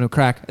given them a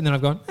crack, and then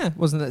I've gone,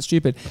 wasn't that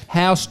stupid?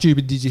 How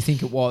stupid did you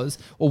think it was,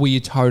 or were you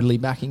totally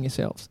backing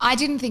yourselves? I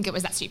didn't think it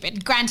was that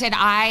stupid. Granted,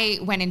 I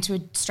went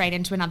straight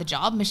into another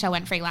job. Michelle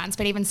went freelance,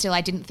 but even still,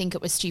 I didn't think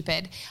it was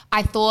stupid.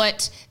 I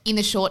thought in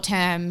the short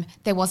term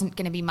there wasn't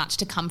going to be much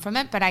to come from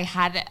it, but I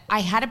had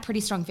a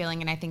pretty strong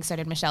feeling, and I think so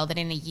did Michelle, that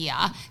in a year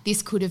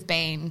this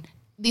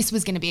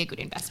was going to be a good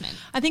investment.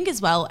 I think as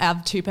well,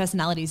 our two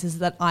personalities is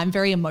that I'm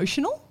very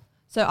emotional.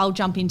 So I'll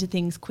jump into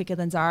things quicker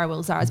than Zara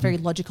will. Zara's very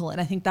logical. And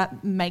I think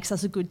that makes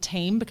us a good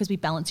team because we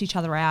balance each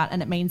other out.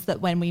 And it means that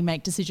when we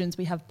make decisions,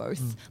 we have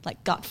both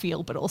like gut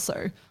feel, but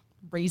also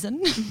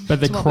reason. But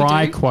the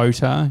cry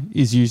quota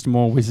is used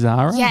more with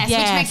Zara? Yes,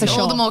 which makes it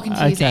all the more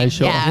confusing. Okay,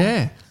 sure.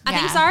 Yeah. I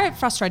think Zara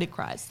frustrated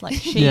cries. Like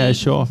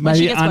sure.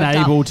 Maybe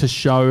unable to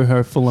show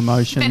her full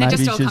emotion. Then maybe it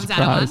just all comes out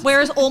at once.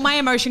 Whereas all my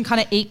emotion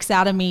kind of ekes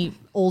out of me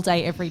all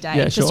day, every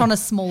day, just on a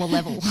smaller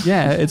level.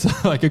 Yeah, it's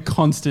like a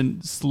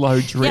constant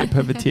slow drip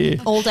of a tear.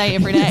 All day,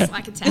 every day. It's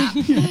like a tap.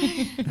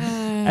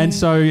 And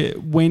so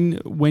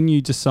when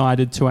you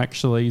decided to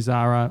actually,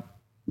 Zara,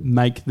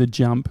 make the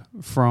jump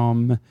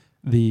from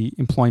the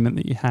employment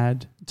that you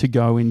had to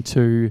go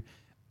into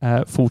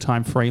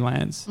full-time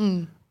freelance,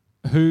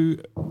 who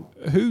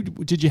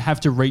did you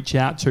have to reach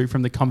out to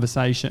from the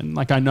conversation?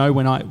 Like I know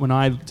when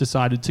I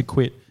decided to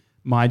quit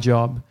my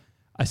job,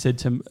 I said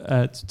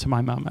to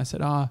my mum, I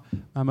said,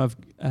 Mum, I've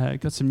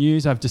got some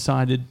news. I've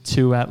decided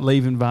to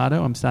leave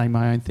Envato. I'm starting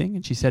my own thing.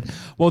 And she said,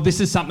 well, this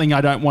is something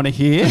I don't want to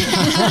hear.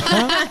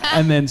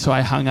 And then so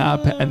I hung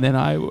up, and then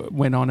I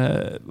went on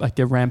a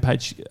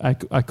rampage. I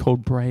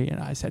called Brie and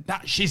I said, no,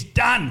 she's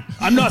done.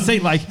 I'm not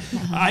saying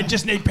I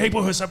just need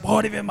people who are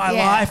supportive in my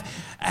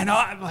life. And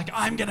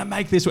I'm going to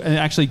make this. And it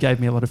actually gave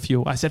me a lot of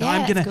fuel. I said,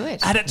 I'm going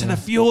to add it to the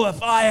fuel of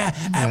fire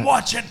and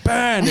watch it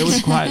burn. It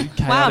was quite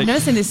chaotic. Wow, I've never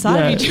seen this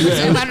side of you.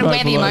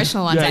 We're the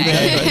emotional ones.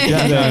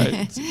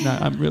 No,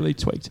 I'm really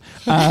tweaked.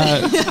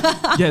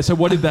 So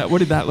what did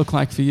that look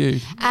like for you?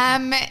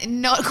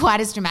 Not quite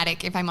as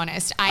dramatic, if I'm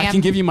honest. I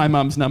can give you my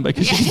mum's number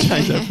because she can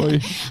change that for you.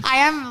 I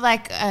am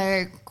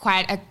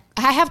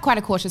I have quite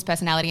a cautious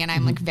personality, and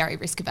I'm very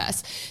risk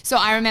averse. So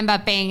I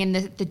remember being in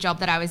the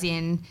job that I was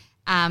in,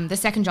 the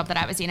second job that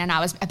I was in, and I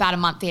was about a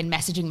month in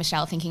messaging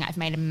Michelle thinking I've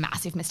made a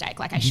massive mistake.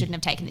 Like I shouldn't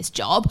have taken this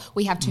job.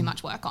 We have too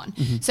much work on.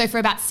 So for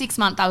about 6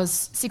 months, I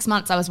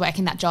was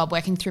working that job,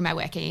 working through my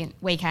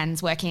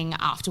weekends, working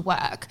after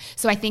work.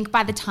 So I think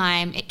by the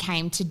time it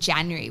came to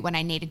January when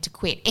I needed to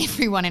quit,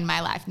 everyone in my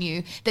life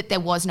knew that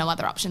there was no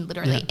other option.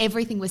 Literally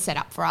everything was set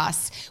up for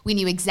us. We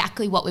knew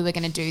exactly what we were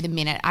going to do the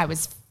minute I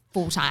was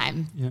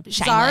full-time.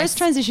 Zara's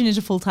transition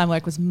into full-time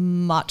work was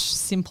much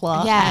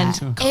simpler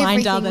and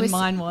kinder than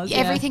mine was.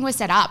 Everything was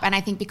set up, and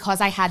I think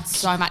because I had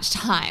so much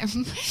time.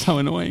 So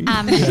annoying.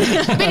 But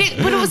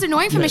it was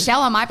annoying for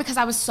Michelle and I because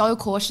I was so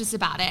cautious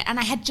about it, and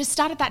I had just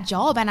started that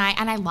job, and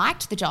I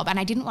liked the job, and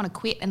I didn't want to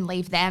quit and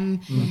leave them.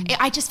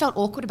 I just felt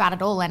awkward about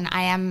it all, and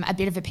I am a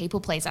bit of a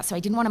people pleaser, so I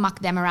didn't want to muck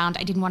them around.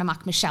 I didn't want to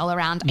muck Michelle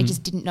around. I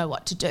just didn't know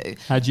what to do.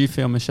 How did you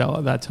feel, Michelle,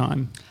 at that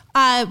time?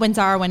 When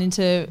Zara went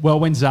into... Well,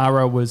 when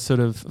Zara was sort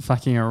of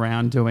fucking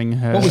around doing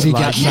her... What was your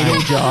gut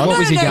middle job? What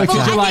was your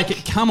gut Could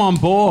you come on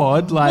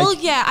board? Well,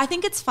 yeah, I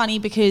think it's funny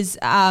because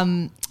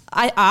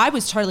I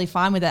was totally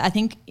fine with it. I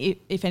think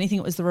if anything,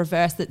 it was the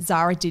reverse, that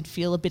Zara did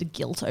feel a bit of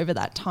guilt over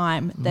that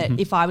time, that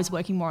if I was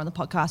working more on the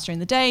podcast during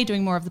the day,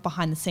 doing more of the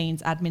behind the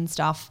scenes admin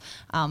stuff,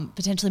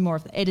 potentially more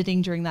of the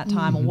editing during that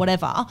time or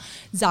whatever,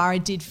 Zara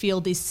did feel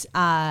this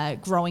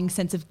growing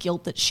sense of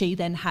guilt that she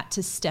then had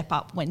to step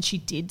up when she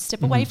did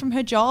step away from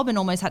her job and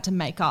almost had to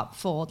make up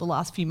for the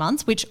last few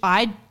months, which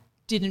I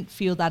didn't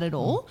feel that at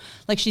all.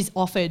 Like she's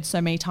offered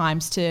so many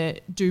times to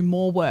do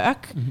more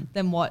work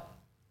than what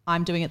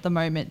I'm doing at the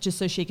moment just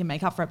so she can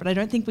make up for it. But I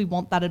don't think we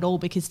want that at all,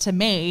 because to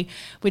me,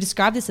 we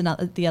described this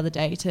the other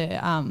day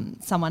to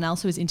someone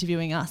else who was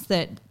interviewing us,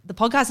 that the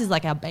podcast is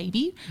like our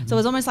baby. So it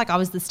was almost like I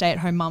was the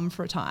stay-at-home mum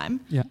for a time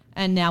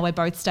and now we're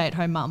both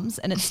stay-at-home mums,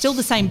 and it's still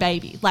the same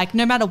baby. Like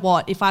no matter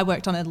what, if I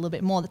worked on it a little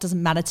bit more, that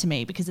doesn't matter to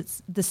me because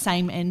it's the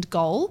same end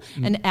goal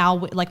and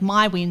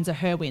my wins are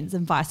her wins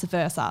and vice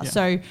versa.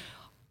 So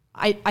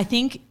I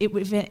think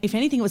if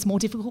anything, it was more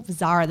difficult for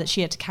Zara that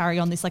she had to carry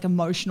on this like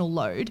emotional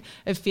load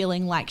of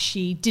feeling like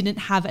she didn't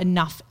have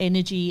enough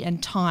energy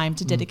and time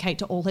to dedicate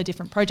to all her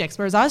different projects.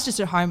 Whereas I was just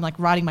at home like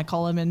writing my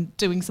column and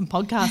doing some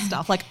podcast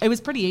stuff. Like it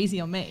was pretty easy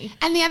on me.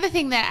 And the other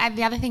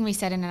thing we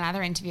said in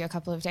another interview a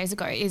couple of days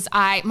ago is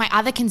my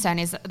other concern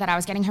is that I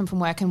was getting home from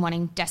work and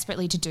wanting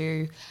desperately to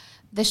do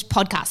this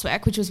podcast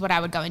work, which was what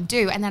I would go and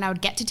do. And then I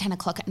would get to 10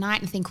 o'clock at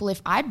night and think, well,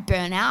 if I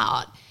burn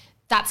out,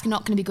 that's not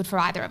going to be good for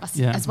either of us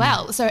Yeah. as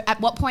well. So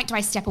at what point do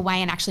I step away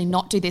and actually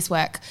not do this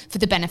work for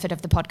the benefit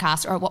of the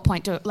podcast, or at what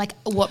point do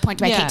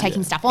I Yeah. keep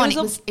taking stuff on?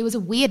 It It was a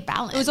weird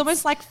balance. It was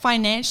almost like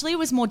financially it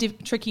was more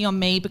tricky on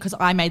me because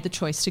I made the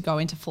choice to go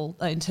into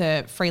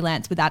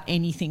freelance without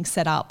anything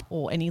set up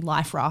or any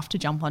life raft to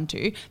jump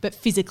onto. But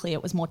physically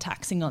it was more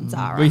taxing on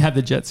Zara. We had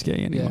the jet ski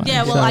anyway.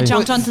 Yeah, well, I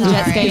jumped onto the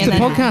jet ski. If And the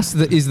then podcast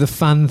that is the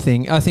fun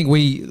thing, I think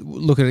we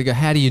look at it and go,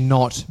 how do you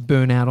not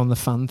burn out on the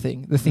fun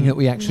thing, the thing that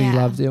we actually Yeah.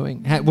 love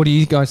doing? What do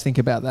you guys think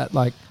about that?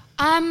 Like,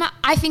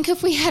 I think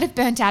if we had have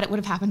burnt out, it would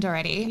have happened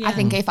already. Yeah. I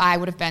think if I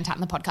would have burnt out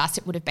in the podcast,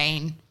 it would have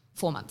been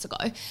 4 months ago.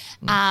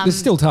 there's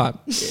still time.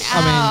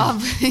 Yeah,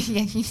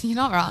 you're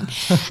not wrong.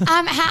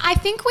 I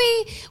think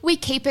we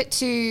keep it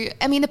to,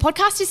 I mean, the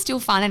podcast is still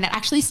fun and it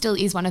actually still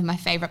is one of my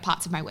favourite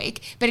parts of my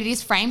week, but it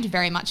is framed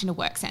very much in a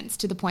work sense,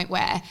 to the point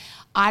where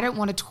I don't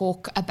want to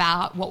talk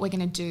about what we're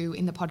going to do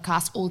in the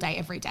podcast all day,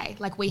 every day.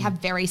 Like, we have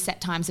very set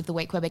times of the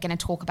week where we're going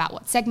to talk about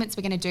what segments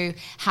we're going to do,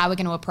 how we're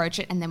going to approach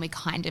it, and then we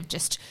kind of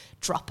just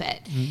drop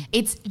it.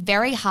 It's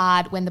very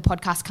hard when the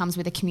podcast comes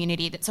with a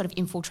community that sort of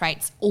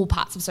infiltrates all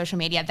parts of social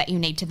media that you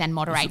need to then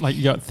moderate. Like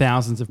you got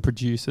thousands of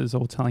producers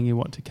all telling you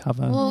what to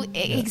cover. Well,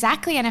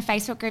 exactly. And a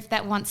Facebook group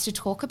that wants to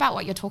talk about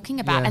what you're talking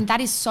about. Yeah. And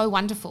that is so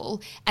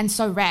wonderful and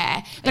so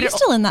rare. Are you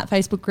still in that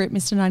Facebook group,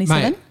 Mr.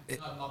 97? Mate,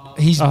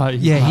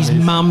 his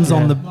mum's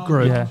on the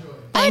group. Yeah.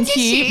 Thank did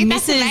you, she?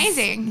 That's Mrs.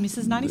 amazing.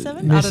 Mrs.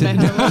 97? I don't know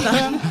how to word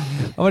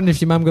that. I wonder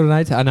if your mum got an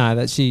 8. I know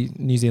that's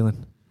New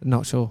Zealand.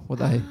 Not sure what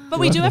they. But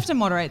we do have to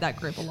moderate that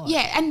group a lot.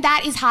 Yeah, and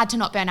that is hard to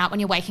not burn out when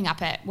you're waking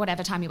up at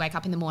whatever time you wake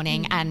up in the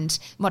morning and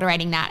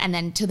moderating that, and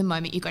then to the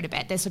moment you go to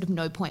bed, there's sort of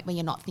no point where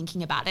you're not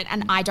thinking about it.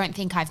 And I don't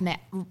think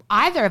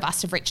either of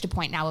us have reached a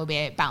point now where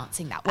we're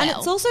balancing that well. And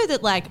it's also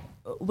that, like,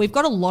 we've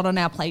got a lot on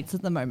our plates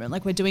at the moment.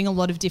 Like, we're doing a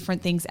lot of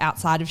different things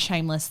outside of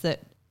Shameless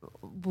that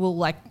will,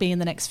 like, be in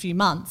the next few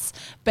months.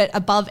 But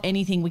above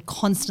anything, we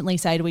constantly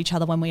say to each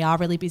other when we are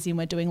really busy and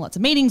we're doing lots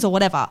of meetings or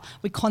whatever,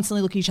 we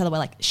constantly look at each other, we're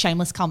like,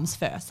 Shameless comes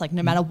first. Like,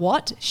 no matter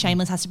what,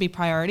 Shameless has to be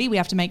priority. We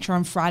have to make sure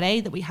on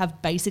Friday that we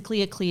have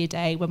basically a clear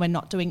day when we're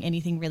not doing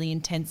anything really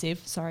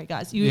intensive. Sorry,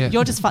 guys.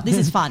 You're just fun. This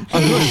is fun.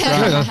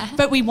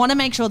 But we want to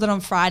make sure that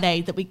on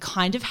Friday that we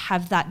kind of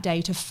have that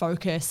day to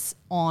focus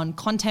on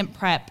content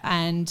prep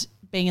and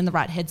being in the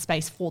right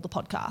headspace for the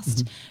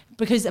podcast.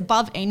 Because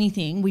above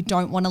anything, we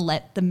don't want to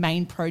let the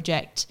main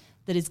project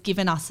that has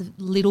given us a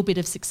little bit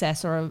of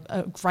success or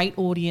a great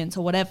audience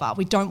or whatever,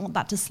 we don't want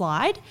that to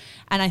slide.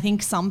 And I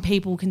think some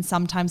people can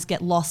sometimes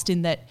get lost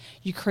in that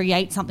you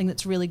create something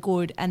that's really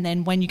good and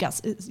then when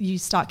you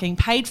start getting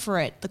paid for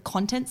it, the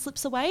content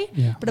slips away.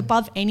 Yeah. But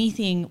above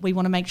anything, we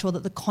want to make sure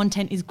that the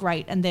content is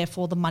great and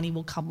therefore the money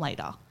will come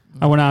later.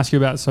 I want to ask you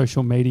about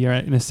social media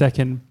in a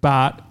second,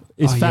 but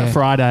it's Fat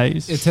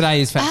Fridays.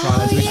 Today is Fat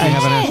Fridays. We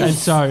yes. have an And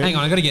so, hang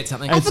on, I got to get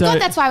something. I and forgot so-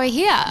 that's why we're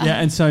here.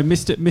 yeah, and so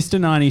Mr.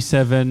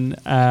 97,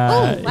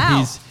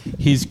 wow.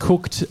 he's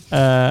cooked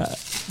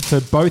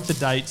for both the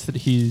dates that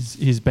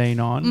he's been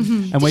on.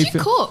 And Did you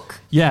cook?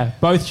 Yeah,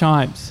 both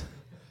times.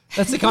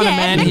 That's the kind of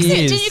man Mexican.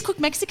 he is. Didn't you cook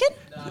Mexican?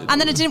 And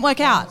then it didn't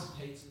work out.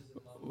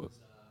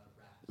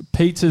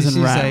 Pizzas This and is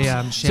a,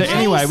 wraps. chef. So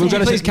anyway, we've got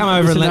to Please come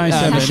over and let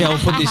 97. Michelle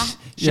put this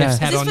chef's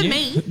hat Is on this for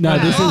you. me? No,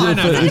 this No, is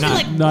no, for no, no.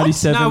 Like, what?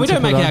 97. No, we to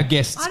don't make put our on.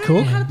 guests I don't cook.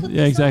 know how to put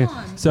Yeah, this exactly.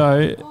 on.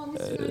 So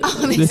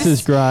this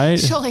is great.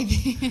 Surely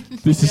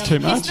This is too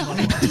much.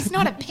 he's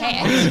not a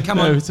pet. Come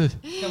No, on. he's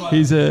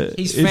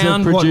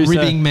found a what producer.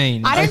 ribbing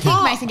means. I don't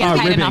think Mason gets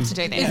paid ribbing. enough to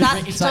do this.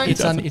 Is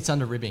that It's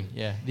under ribbing,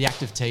 yeah. The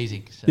act of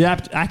teasing. So. The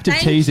act of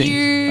Thank teasing.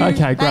 you.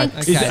 Okay, great.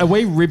 Thanks. Okay. Are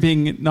we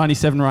ribbing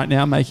 97 right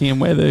now, making him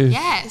wear the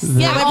Yes.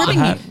 Yeah, we're ribbing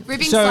hat? him.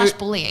 Ribbing So /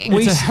 bullying.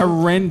 It's a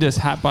horrendous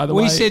hat, by the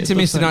way. We said to It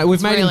looks Mr. like- Knight,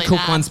 we've made really him cook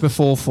bad. once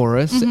before for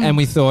us, and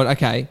we thought,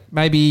 okay,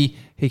 maybe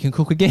he can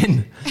cook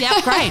again. Yeah,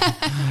 great.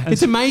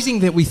 It's amazing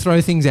that we throw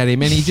things at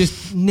him, and he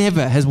just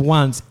never has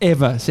once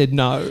ever said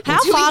no. How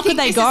Do we far think could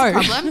they this go?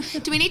 is a problem?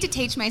 Do we need to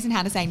teach Mason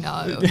how to say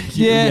no?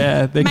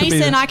 Yeah, there could be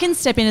Mason, the- I can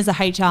step in as a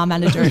HR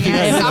manager if you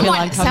ever feel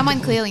uncomfortable.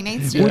 Someone clearly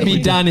needs to. Would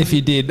be done if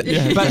you did.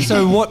 But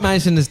so what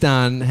Mason has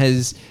done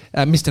has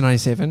Mr.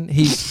 97.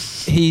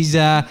 He's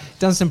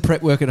done some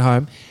prep work at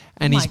home,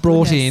 and Oh he's my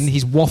brought goodness. in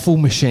his waffle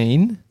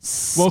machine.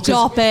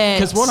 Stop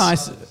it.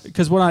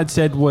 Because what I'd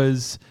said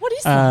was, What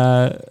is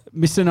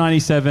Mr.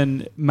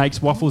 97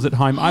 makes waffles at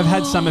home. I've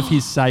had some of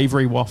his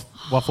savoury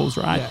waffles,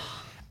 right? Yeah.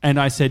 And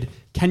I said,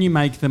 can you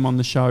make them on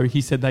the show?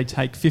 He said they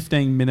take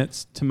 15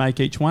 minutes to make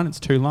each one. It's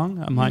too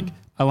long. I'm like,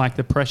 I like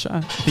the pressure. I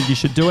think you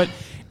should do it.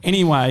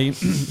 Anyway,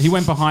 he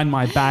went behind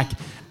my back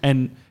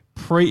and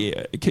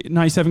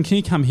 97, can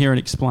you come here and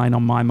explain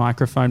on my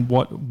microphone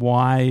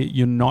why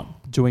you're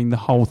not doing the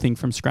whole thing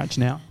from scratch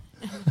now?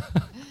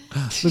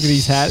 Look at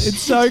his hat. It's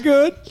so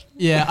good.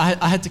 Yeah,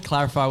 I had to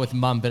clarify with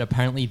Mum, but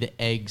apparently the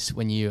eggs,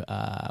 when you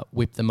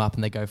whip them up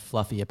and they go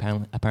fluffy,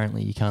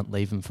 apparently you can't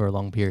leave them for a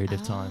long period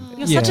of time.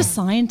 You're such a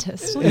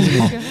scientist.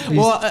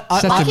 Well,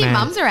 Lucky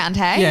mum's around,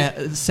 hey?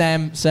 Yeah,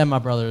 Sam, my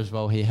brother as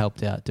well, he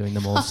helped out doing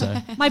them also.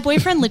 My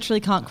boyfriend literally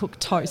can't cook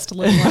toast,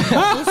 let alone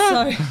waffles,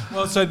 so.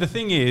 Well, so the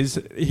thing is,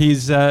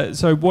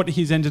 so what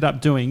he's ended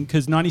up doing,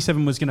 because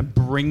 97 was going to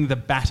bring the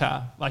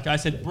batter. Like I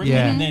said, bring it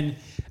and then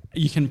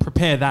you can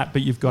prepare that,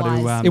 but you've got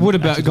to... it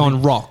would have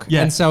gone rock.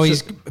 Yeah. And so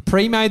he's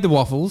pre-made the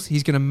waffles.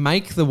 He's going to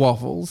make the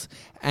waffles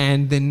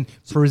and then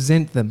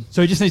present them.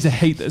 So he just needs to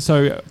heat...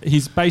 So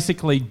he's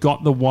basically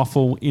got the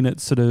waffle in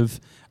its sort of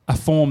a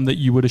form that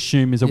you would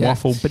assume is a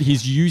waffle, but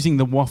he's using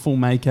the waffle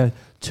maker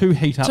to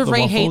heat up the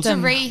reheat waffles.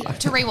 them.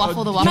 To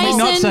re-waffle the waffles. Can we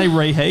not say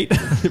reheat?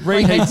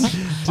 Reheat.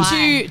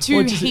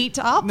 To heat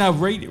up? No,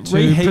 reheat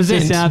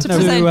present. sounds... To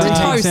present, to reheat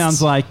toast.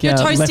 sounds like You're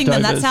toasting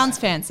them. That leftovers. sounds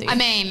fancy. I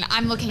mean,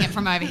 I'm looking at it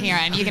from over here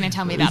and you're going to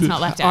tell me that's not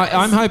leftovers.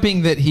 I'm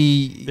hoping that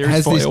he There is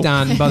has this foil.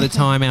 done by the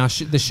time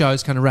the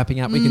show's kind of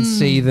wrapping up. We can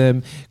see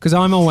them, because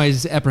I'm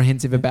always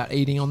apprehensive about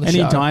eating on the Any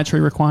show.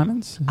 dietary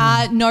requirements?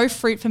 No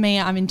fruit for me.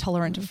 I'm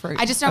intolerant to fruit.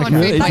 I just don't want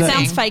Okay. food Is That that-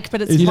 sounds fake,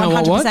 but it's You know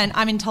what? 100%.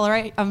 I'm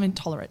intolerant.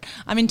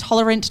 I'm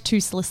intolerant to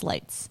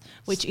salicylates,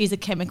 which is a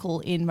chemical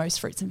in most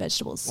fruits and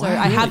vegetables. So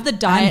I have the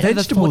diet of a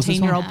vegetables as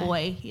 14-year-old well.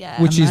 boy.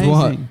 Yeah. Which is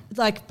what? Amazing.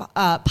 like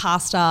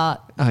pasta,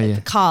 yeah.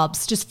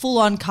 carbs, just full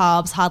on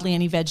carbs, hardly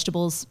any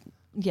vegetables.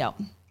 Yeah.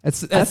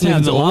 That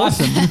sounds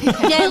awesome.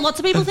 Yeah, lots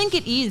of people think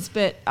it is,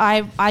 but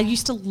I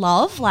used to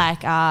love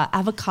like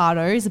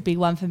avocado is a big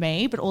one for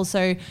me, but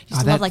also used to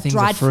that love like thing's a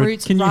dried fruit.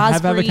 fruits, Can you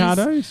have raspberries.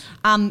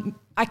 avocados?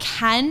 I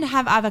can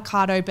have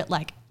avocado, but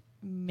like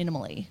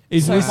minimally.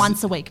 Is So this-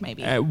 once a week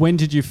maybe. When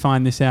did you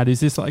find this out? Is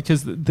this like,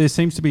 because there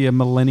seems to be a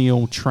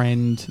millennial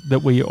trend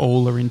that we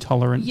all are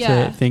intolerant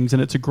Yeah. to things,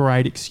 and it's a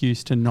great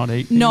excuse to not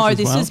eat things No, as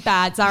this well. was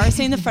bad. Zara's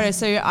seen the photo.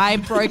 So I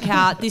broke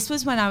out. This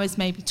was when I was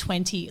maybe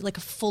 20, like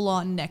a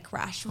full-on neck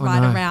rash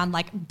right no. around,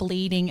 like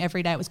bleeding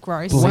every day. It was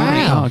gross.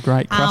 Wow. Oh,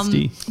 great,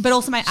 crusty. But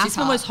also my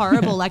asthma hot. was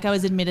horrible. Like I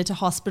was admitted to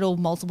hospital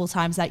multiple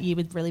times that year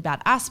with really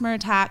bad asthma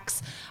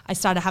attacks. I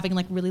started having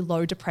like really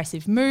low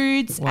depressive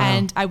moods,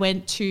 and I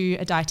went to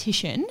a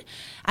dietitian.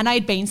 And I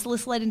had been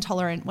salicylate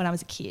intolerant when I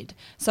was a kid.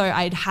 So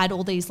I'd had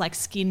all these like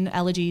skin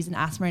allergies and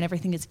asthma and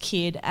everything as a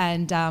kid.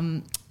 And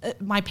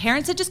my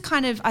parents had just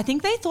kind of, I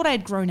think they thought I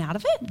had grown out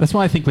of it. That's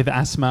why I think with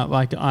asthma,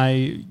 like I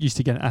used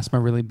to get asthma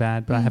really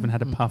bad, but I haven't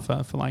had a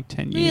puffer for like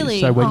 10 years. Really?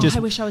 So we're Oh, just...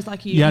 I wish I was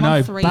like you. Yeah, I'm on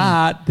no, 3.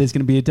 but there's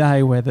going to be a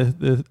day where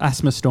the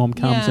asthma storm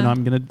comes Yeah. and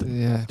I'm going to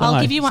Yeah. I'll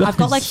give you one. I've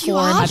got like 4 You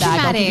in are my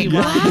bag. I'll give you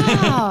one.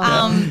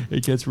 Wow.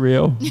 It gets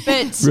real,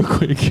 But real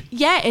quick.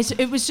 yeah,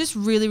 it was just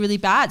really, really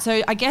bad.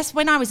 So I guess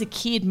when I was a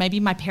kid, maybe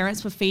my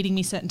parents were feeding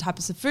me certain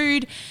types of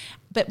food.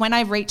 But when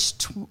I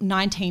reached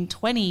 19,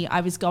 20,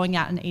 I was going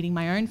out and eating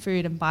my own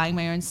food and buying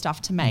my own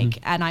stuff to make.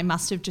 And I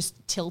must have just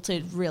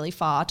tilted really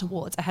far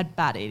towards, I had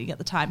bad eating at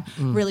the time,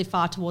 really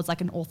far towards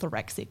like an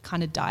orthorexic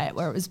kind of diet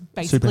where it was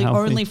basically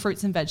healthy. only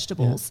fruits and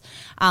vegetables.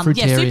 Yeah,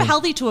 Fruitarian. super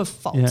healthy to a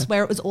fault Yeah.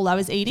 where it was all I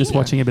was eating. Just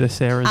watching a bit of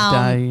Sarah's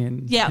Day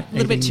and Yeah, a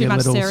little bit eating too your much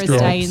little Sarah's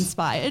scraps. Day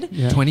inspired.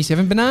 Yeah.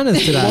 27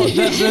 bananas Well,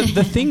 today.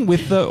 the thing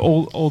with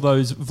all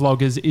those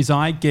vloggers is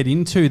I get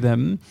into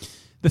them.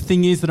 The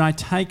thing is that I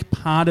take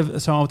part of,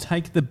 so I'll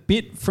take the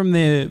bit from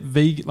their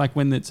vegan, like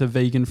when it's a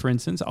vegan, for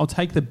instance, I'll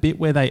take the bit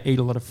where they eat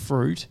a lot of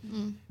fruit,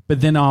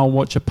 but then I'll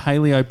watch a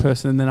paleo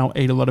person and then I'll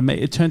eat a lot of meat.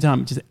 It turns out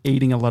I'm just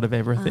eating a lot of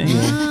everything.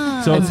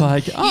 So it's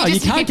like, you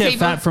just can't give get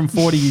people- fat from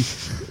 40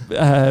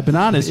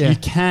 bananas. Yeah. You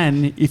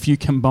can if you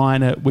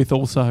combine it with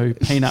also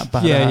peanut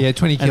butter. yeah,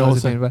 20 and kilos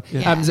also- of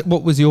peanut butter. Yeah.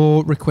 What was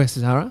your request,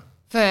 Zara?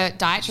 For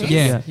dietary?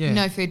 Yeah.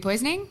 No food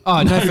poisoning?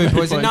 Oh, no food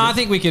poisoning. No, I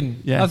think we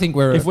can. Yeah. I think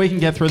we're. if we can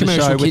get through the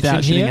commercial show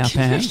without kitchen shitting here. our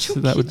pants,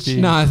 that would be...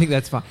 No, I think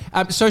that's fine.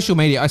 Social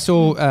media. I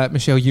saw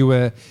Michelle.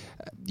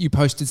 You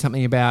posted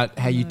something about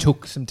how you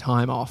took some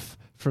time off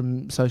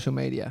from social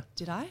media.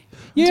 Did I?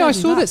 Yeah, I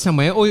saw that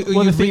somewhere. Or the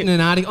you've thing- written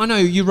an article. I know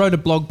you wrote a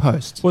blog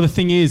post. Well, the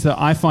thing is that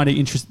I find it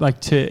interesting, like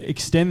to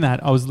extend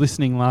that, I was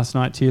listening last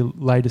night to your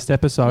latest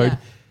episode Yeah.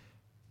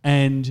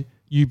 and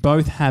you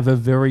both have a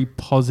very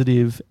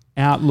positive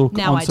outlook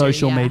Now on I do,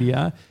 social yeah.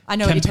 media I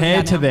know what you're talking compared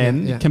about to now.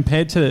 then, Yeah.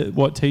 compared to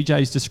what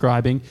TJ's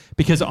describing,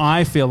 because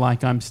I feel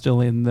like I'm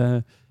still in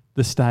the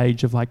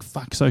stage of like,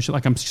 fuck social,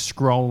 like I'm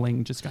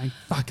scrolling, just going,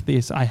 fuck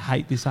this, I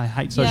hate this, I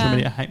hate social Yeah.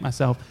 media, I hate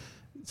myself.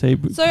 So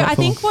I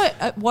think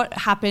what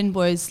happened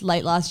was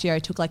late last year I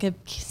took like a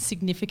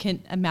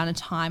significant amount of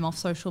time off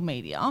social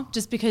media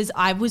just because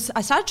I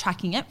started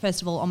tracking it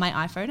first of all on my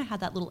iPhone. I had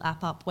that little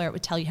app up where it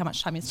would tell you how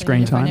much time you spend on Screen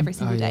your phone time. every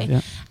single day,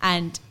 Yeah.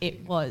 and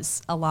it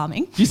was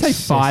alarming. Did you say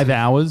 5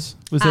 hours?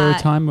 Was there a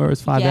time where it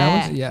was 5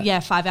 hours? Yeah,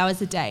 5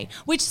 hours a day.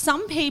 Which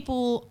some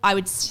people I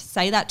would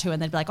say that to, and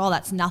they'd be like, "Oh,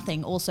 that's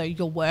nothing." Also,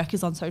 your work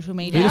is on social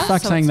media. Who the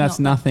fuck's so saying it's that's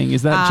not nothing?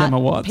 Is that Gemma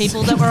Watts?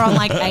 People that were on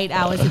like 8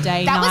 hours a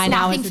day, That was 9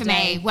 hours nothing a for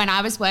day. me when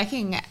I was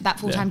working that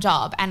full-time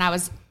job and I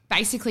was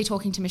basically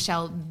talking to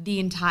Michelle the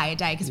entire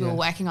day because we were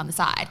working on the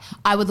side,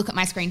 I would look at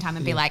my screen time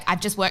and be like,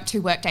 I've just worked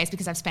 2 work days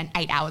because I've spent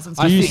 8 hours on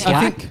social Do you media.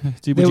 Slack?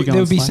 There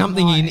would be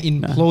something in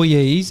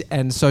employees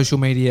and social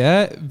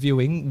media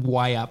viewing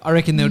way up. I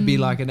reckon there would be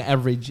like an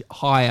average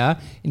higher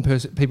in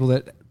people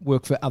that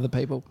work for other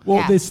people.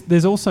 Well,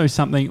 there's also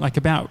something like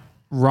about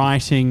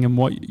writing and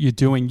what you're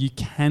doing. You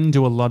can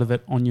do a lot of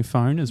it on your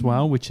phone as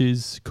well, which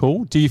is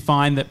cool. Do you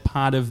find that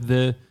part of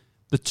the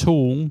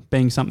tool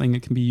being something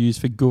that can be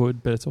used for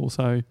good, but it's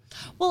also...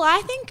 Well,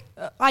 I think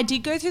I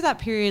did go through that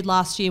period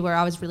last year where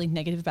I was really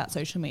negative about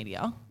social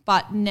media,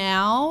 but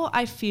now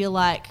I feel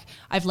like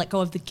I've let go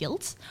of the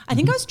guilt. I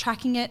think I was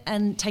tracking it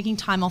and taking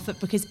time off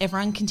it because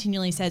everyone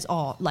continually says,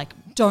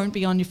 don't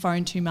be on your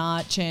phone too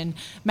much and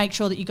make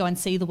sure that you go and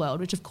see the world,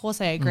 which of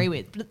course I agree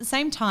with. But at the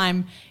same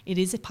time, it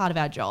is a part of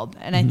our job.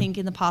 And I think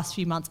in the past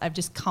few months, I've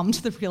just come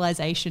to the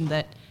realization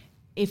that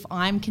if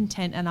I'm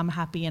content and I'm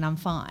happy and I'm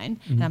fine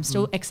and I'm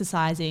still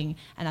exercising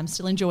and I'm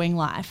still enjoying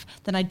life,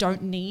 then I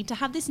don't need to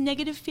have this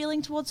negative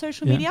feeling towards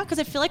social media, because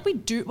I feel like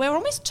we're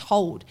almost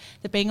told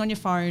that being on your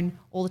phone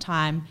all the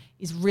time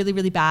is really,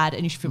 really bad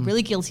and you should feel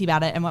really guilty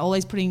about it. And we're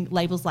always putting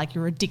labels like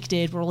you're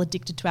addicted. We're all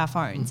addicted to our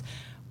phones.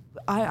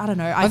 I don't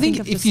know. I think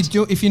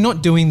if you're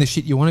not doing the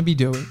shit you want to be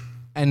doing,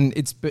 and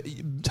it's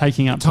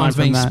taking up time's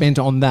time being from that. spent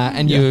on that,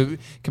 and you're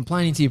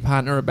complaining to your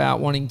partner about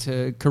wanting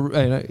to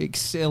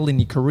excel in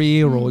your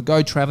career or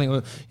go traveling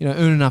or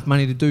earn enough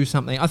money to do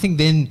something, I think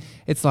then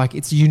it's like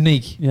it's a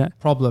unique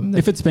problem.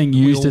 If it's being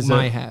used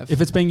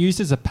if it's being used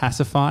as a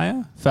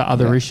pacifier for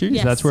other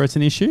issues, that's where it's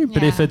an issue.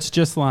 But if it's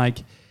just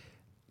like,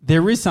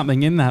 there is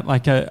something in that.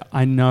 Like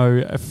I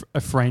know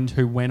a friend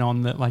who went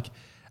on that, like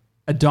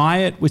a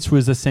diet which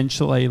was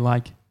essentially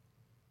like,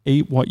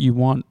 eat what you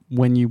want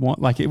when you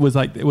want. Like it was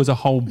a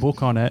whole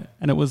book on it,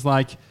 and it was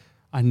like,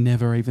 I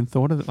never even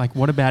thought of it. Like,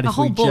 what about if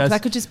we just... A whole book,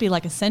 that could just be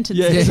like a sentence.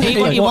 Yeah. Eat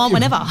what you want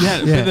whenever. Yeah,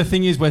 but the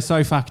thing is, we're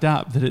so fucked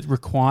up that it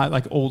requires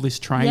like all this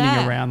training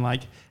around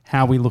like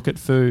how we look at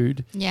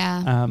food.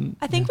 Yeah.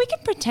 I think we can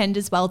pretend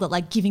as well that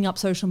like giving up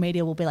social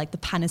media will be like the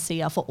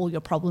panacea for all your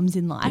problems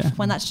in life,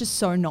 when that's just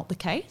so not the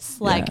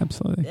case. Like,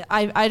 absolutely.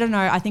 I don't know.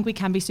 I think we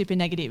can be super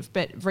negative,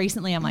 but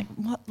recently I'm like,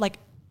 what? Like,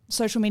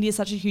 social media is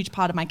such a huge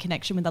part of my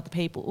connection with other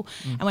people.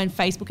 And when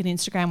Facebook and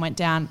Instagram went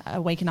down a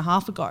week and a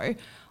half ago,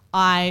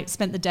 I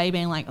spent the day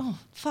being like, oh,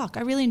 fuck,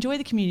 I really enjoy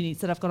the communities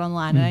that I've got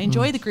online and I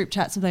enjoy the group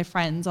chats with my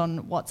friends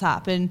on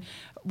WhatsApp. And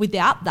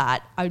without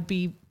that, I would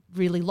be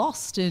really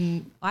lost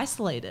and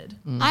isolated.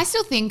 I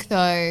still think,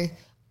 though,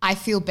 I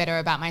feel better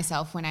about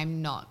myself when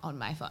I'm not on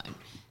my phone.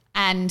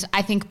 And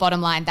I think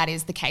bottom line, that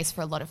is the case for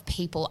a lot of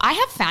people. I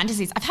have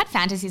fantasies. I've had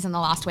fantasies in the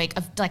last week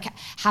of like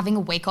having a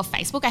week off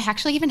Facebook. I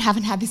actually even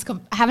haven't had this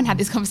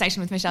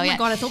conversation with Michelle yet. Oh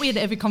my God, I thought we had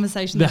every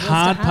conversation. The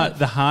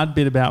hard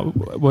bit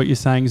about what you're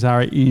saying,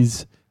 Zara,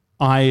 is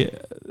I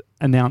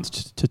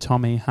announced to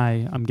Tommy,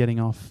 hey, I'm getting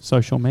off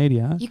social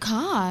media. You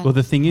can't. Well,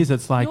 the thing is,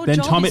 it's like, then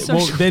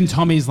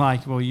Tommy's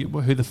like, well,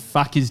 who the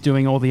fuck is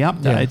doing all the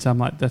updates? I'm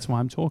like, that's why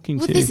I'm talking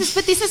to you.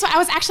 This is why I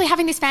was actually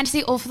having this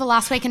fantasy all for the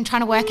last week and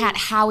trying to work out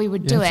how we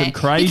would do it. Some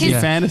crazy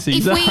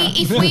fantasies.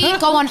 If we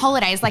go on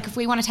holidays, like if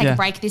we want to take a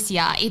break this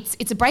year,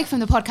 it's a break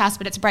from the podcast,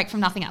 but it's a break from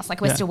nothing else.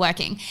 Like we're still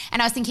working.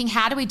 And I was thinking,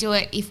 how do we do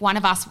it if one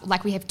of us,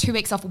 like we have 2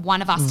 weeks off,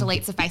 one of us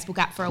deletes the Facebook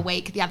app for a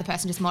week, the other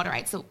person just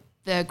moderates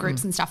the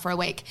groups and stuff for a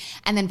week,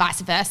 and then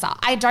vice versa.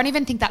 I don't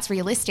even think that's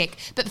realistic,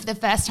 but for the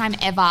first time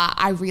ever,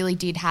 I really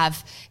did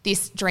have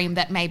this dream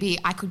that maybe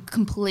I could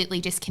completely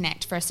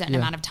disconnect for a certain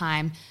amount of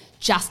time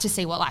just to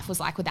see what life was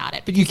like without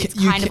it, because it's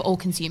kind of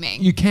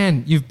all-consuming.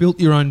 You've built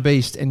your own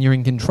beast and you're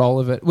in control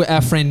of it.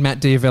 Our friend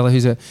Matt Diavella,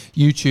 who's a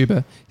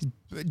YouTuber,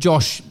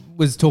 Josh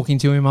was talking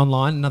to him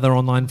online, another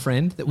online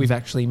friend that we've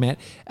actually met,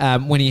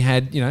 when he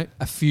had,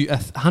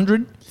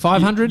 100,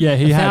 500,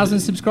 1,000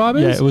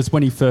 subscribers. Yeah, it was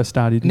when he first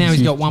started. Now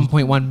he's got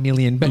 1.1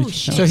 million. But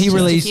so he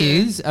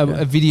releases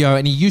a video,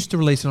 and he used to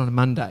release it on a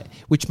Monday,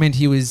 which meant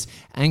he was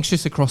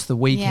anxious across the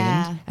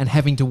weekend and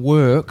having to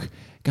work,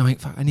 going,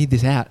 fuck, I need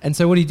this out. And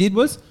so what he did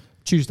was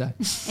Tuesday.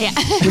 Yeah.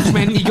 Which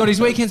meant he got his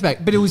weekends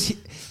back. But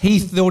he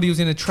thought he was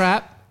in a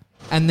trap.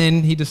 And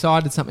then he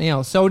decided something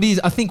else. So it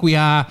is, I think we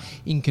are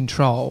in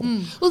control.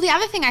 Well, the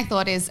other thing I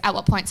thought is at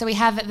what point, so we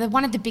have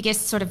one of the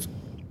biggest sort of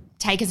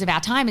takers of our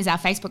time is our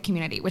Facebook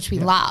community, which we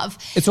love.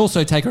 It's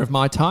also a taker of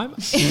my time.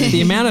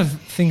 The amount of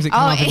things that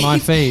come up in my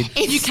feed.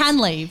 You can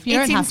leave. You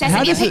don't have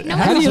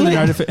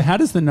to. How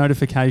does the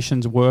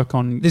notifications work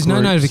on There's groups?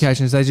 no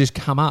notifications. They just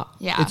come up.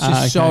 Yeah. It's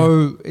just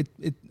so...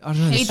 I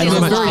don't know. It's And so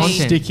it's much very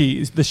content.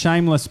 sticky. The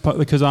Shameless,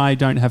 because I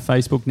don't have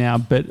Facebook now,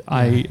 but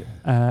I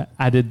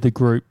added the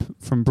group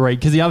from Brie.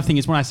 Because the other thing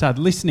is, when I started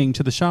listening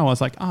to the show, I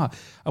was like, I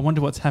wonder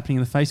what's happening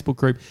in the Facebook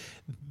group.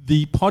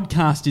 The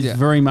podcast is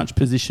very much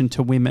positioned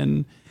to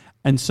women.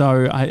 And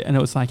so it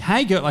was like,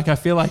 hey, girl, like I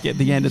feel like at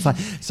the end it's like,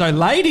 so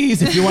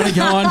ladies, if you want to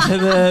go on to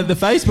the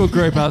Facebook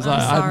group, I was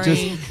like,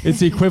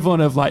 it's the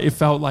equivalent of like, it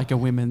felt like a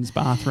women's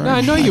bathroom. No,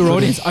 I know your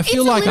audience. I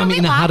feel like I'm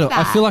in a huddle.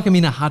 that. I feel like I'm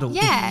in a huddle.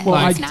 Yeah, Well,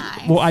 nice.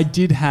 I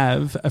did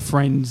have a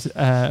friend,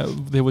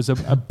 there was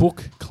a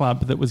book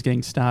club that was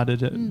getting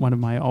started at one of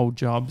my old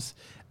jobs.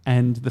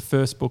 and the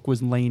first book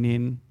was Lean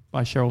In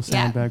by Sheryl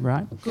Sandberg,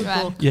 right? Good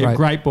Right. book. Yeah, Right.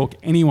 great book.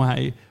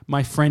 Anyway,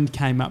 my friend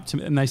came up to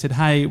me and they said,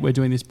 hey, we're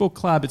doing this book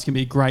club. It's going to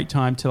be a great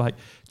time to like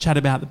chat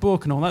about the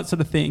book and all that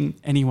sort of thing.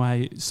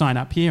 Anyway, sign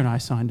up here. And I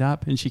signed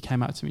up and she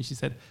came up to me. She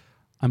said,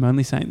 I'm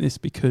only saying this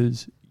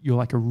because you're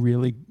like a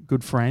really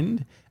good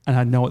friend. And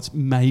I know it's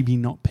maybe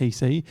not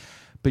PC,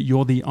 but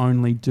you're the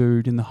only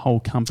dude in the whole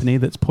company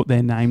that's put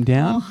their name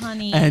down. Oh,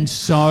 honey. And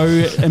so,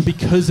 and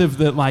because of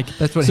the like...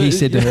 That's what he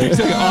said to her.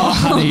 Exactly. Oh,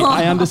 honey,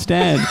 I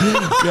understand.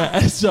 Yeah,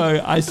 and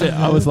so I said,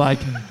 I was like,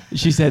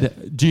 she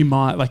said, do you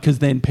mind? Like, because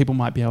then people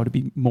might be able to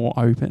be more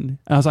open.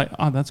 And I was like,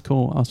 oh, that's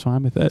cool. I was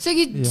fine with it. So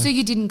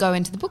you didn't go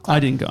into the book club? I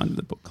didn't go into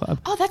the book club.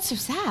 Oh, that's so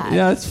sad.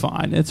 Yeah, it's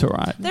fine. It's all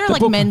right. There are The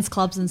like book- men's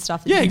clubs and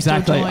stuff. That Yeah, you can still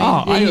exactly. join.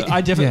 Oh,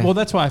 I definitely. Yeah. Well,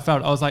 that's why I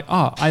felt. I was like,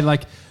 I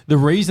like the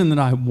reason that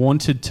I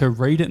wanted to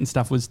read it and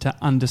stuff was to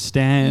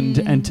understand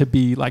and to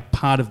be like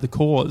part of the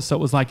cause. So it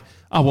was like,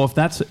 oh well,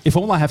 if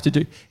all I have to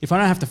do, if I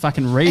don't have to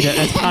fucking read it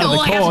as part of All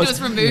the I have to do cause,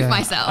 is remove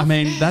myself. I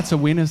mean, that's a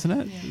win, isn't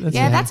it?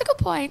 That's a good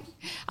point.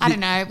 I don't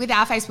know. With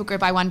our Facebook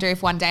group, I wonder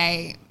if one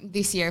day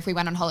this year, if we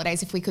went on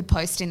holidays, if we could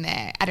post in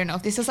there. I don't know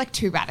if this is like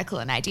too radical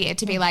an idea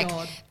to be like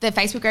God. the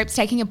Facebook group's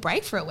taking a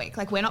break for a week.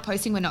 Like we're not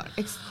posting. We're not.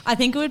 I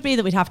think it would be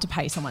that we'd have to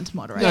pay someone to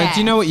moderate. No, Yeah. do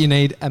you know what you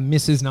need? A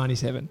Mrs.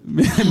 97.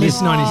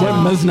 Miss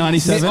 97. Ms.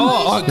 97.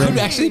 Oh, it could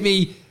actually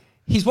be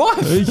his wife.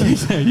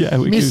 yeah,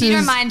 we If could. you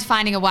don't mind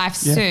finding a wife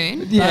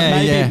soon.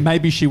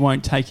 Maybe she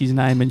won't take his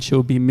name and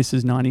she'll be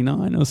Mrs.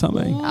 99 or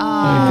something.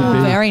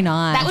 Oh, very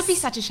nice. That would be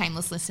such a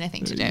shameless listener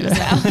thing to do as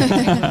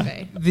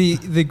well.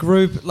 The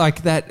group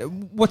like that,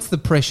 what's the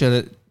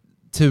pressure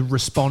to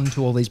respond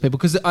to all these people?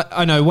 Because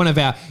I know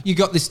you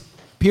got this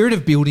period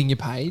of building your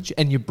page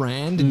and your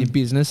brand and your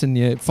business and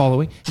your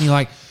following, and you're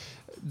like,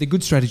 the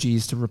good strategy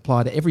is to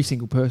reply to every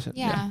single person.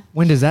 Yeah.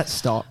 When does that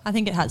stop? I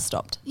think it has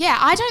stopped. Yeah,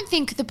 I don't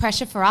think the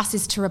pressure for us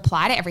is to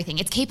reply to everything.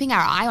 It's keeping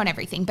our eye on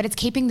everything, but it's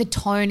keeping the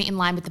tone in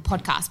line with the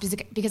podcast.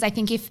 Because I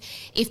think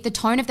if the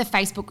tone of the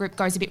Facebook group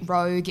goes a bit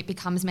rogue, it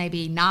becomes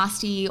maybe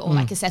nasty or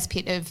like a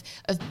cesspit of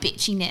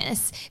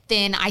bitchiness,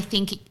 then I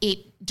think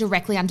it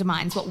directly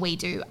undermines what we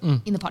do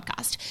in the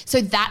podcast.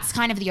 So that's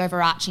kind of the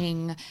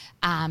overarching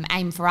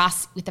aim for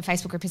us with the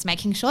Facebook group, is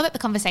making sure that the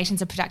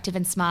conversations are productive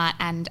and smart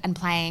and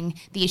playing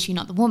the issue,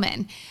 not the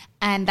woman.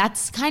 And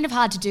that's kind of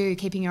hard to do,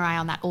 keeping your eye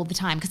on that all the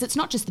time, because it's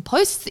not just the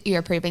posts that you're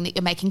approving that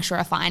you're making sure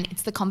are fine,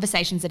 it's the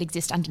conversations that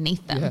exist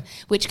underneath them,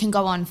 which can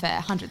go on for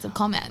hundreds of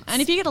comments.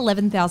 And if you get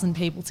 11,000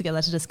 people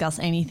together to discuss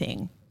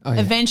anything,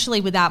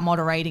 eventually without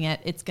moderating it,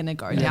 it's going to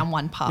go down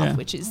one path,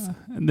 which is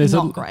And there's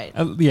not great.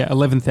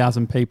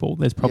 11,000 people.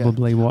 There's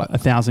probably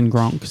 1,000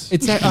 gronks.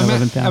 It's in I'm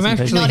 11,000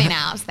 actually- people. not in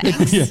ours,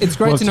 thanks. It's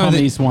great to know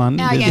Tommy's that. one.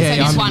 Oh, There's- yeah, so I'm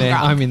just in one there.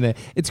 grok. I'm in there.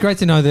 It's great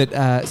to know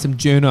that some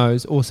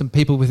journos or some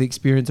people with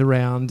experience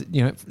around,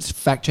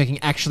 fact checking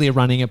actually are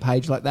running a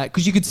page like that,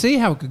 because you could see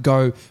how it could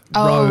go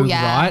rogue,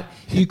 right?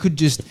 You could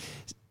just,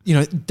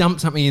 dump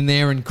something in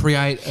there and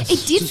create a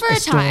It did for a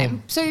storm.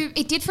 time. So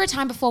it did for a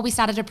time before we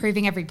started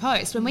approving every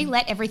post. When we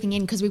let everything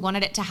in because we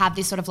wanted it to have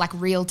this sort of like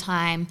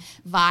real-time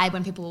vibe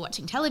when people were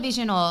watching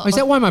television or... Is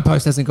that why my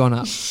post hasn't gone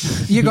up?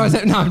 You guys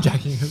no, I'm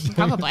joking.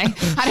 Probably.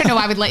 I don't know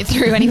why I would let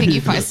through anything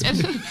you posted.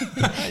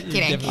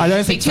 Kidding. I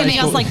don't think Too many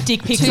Facebook- us like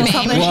dick pics Too or many.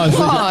 something.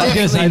 Well, I was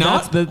going to say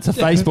not. that's a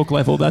Facebook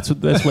level. That's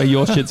where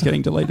your shit's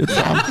getting deleted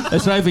from.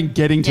 It's not even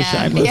getting to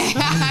Shameless.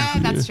 Yeah,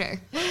 that's true.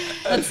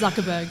 That's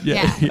Zuckerberg.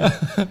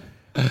 Yeah.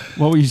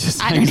 What were you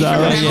just I saying, don't even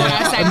Zara? remember what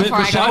I was saying before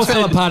I I got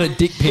fell apart at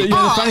dick pic. The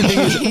funny thing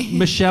is,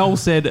 Michelle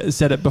said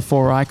it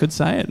before I could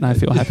say it, and I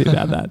feel happy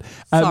about that.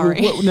 Sorry.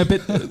 No,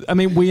 but I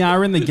mean, we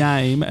are in the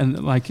game,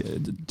 and like,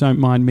 don't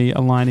mind me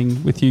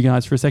aligning with you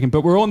guys for a second,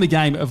 but we're all in the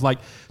game of like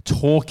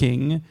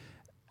talking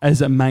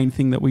as a main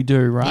thing that we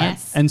do, right?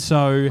 Yes. And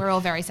so We're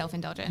all very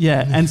self-indulgent.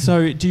 yeah, and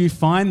so do you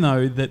find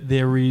though that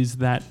there is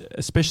that,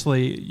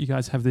 especially you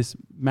guys have this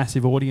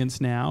massive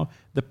audience now,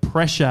 the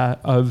pressure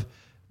of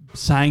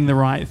saying the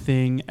right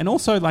thing, and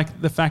also like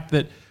the fact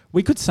that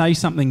we could say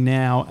something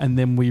now and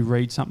then we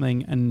read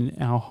something and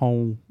our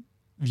whole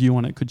view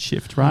on it could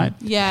shift, right?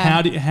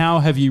 Yeah. How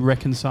have you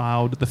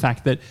reconciled the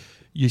fact that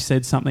you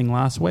said something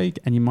last week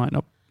and you might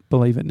not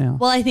believe it now?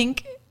 Well, I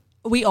think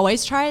we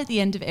always try at the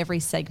end of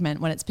every segment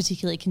when it's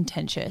particularly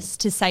contentious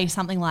to say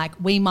something like,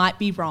 we might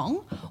be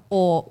wrong,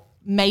 or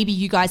maybe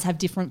you guys have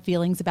different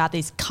feelings about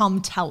this, come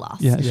tell us.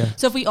 Yeah.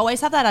 So if we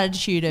always have that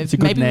attitude It's of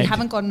a good maybe we neg.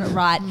 haven't gotten it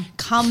right,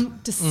 come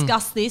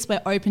discuss this,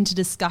 we're open to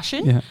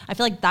discussion. Yeah. I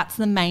feel like that's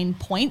the main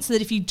point, so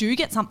that if you do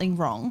get something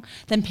wrong,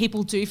 then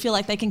people do feel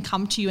like they can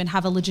come to you and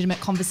have a legitimate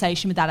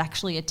conversation without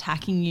actually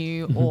attacking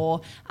you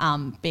or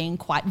being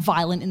quite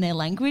violent in their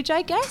language,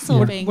 I guess.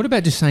 Or being What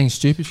about just saying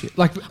stupid shit?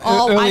 Like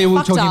Oh, I earlier we were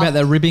fucked talking up. about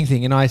that ribbing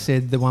thing, and I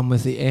said the one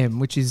with the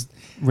M, which is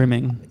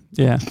Rimming.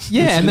 Yeah. and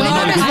then We're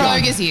I'm not like, as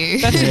rogue as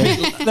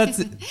you. that's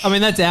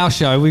that's our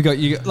show. We got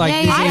you like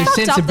Yeah, there's I a fucked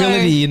up,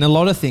 sensibility in a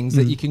lot of things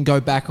that you can go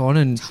back on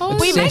and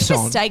We make obsess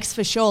on. mistakes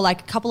for sure.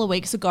 Like a couple of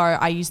weeks ago,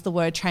 I used the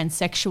word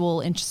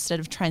transsexual instead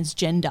of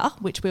transgender,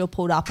 which we all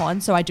pulled up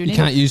on. So I do You need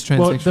can't use transsexual.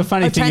 Well, the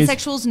funny thing is,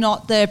 transsexual is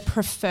not the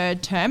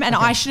preferred term, and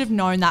I should have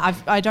known that.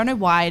 I don't know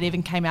why it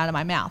even came out of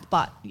my mouth,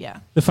 but yeah.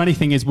 the funny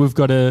thing is, we've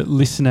got a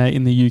listener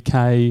in the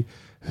UK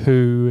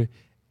who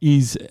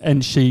is,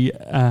 and she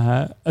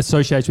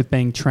associates with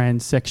being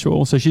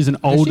transsexual. So she's an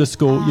older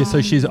school. Yeah,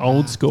 so she's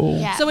old school.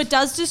 Yeah. So it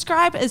does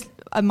describe as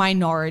a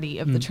minority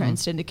of the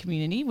transgender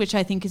community, which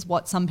I think is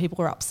what some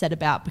people are upset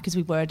about because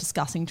we were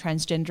discussing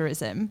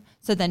transgenderism.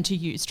 So then to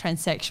use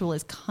transsexual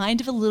is kind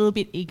of a little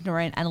bit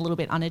ignorant and a little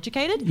bit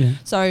uneducated. Yeah.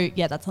 So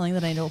yeah, that's something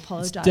that I need to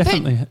apologise.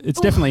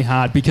 It's definitely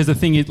hard because the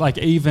thing is, like,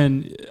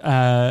 even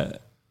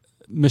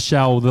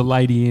Michelle, the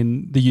lady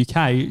in the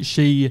UK,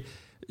 she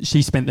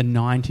spent the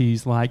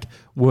 90s like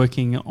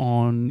working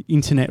on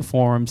internet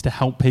forums to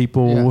help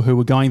people who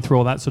were going through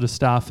all that sort of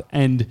stuff.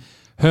 And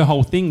her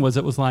whole thing was,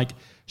 it was like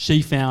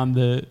she found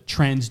the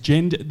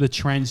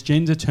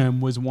transgender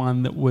term was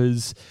one that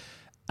was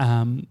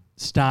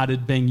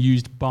started being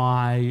used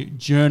by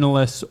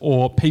journalists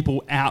or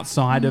people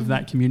outside of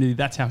that community.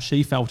 That's how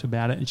she felt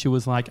about it. And she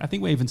was like, I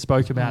think we even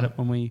spoke about it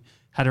when we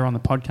had her on the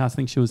podcast. I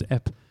think she was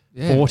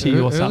 40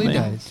 or something.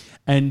 Days.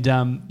 And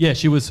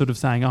she was sort of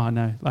saying, oh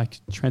no, like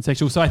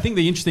transsexual. So I think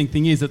the interesting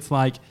thing is, it's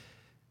like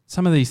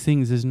some of these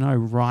things, there's no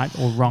right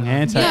or wrong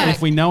answer. Yeah. And if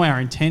we know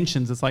our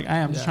intentions, it's like, hey,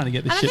 I'm just trying to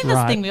get this And I shit think that's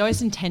right. the thing. We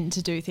always intend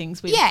to do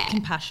things with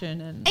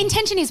compassion and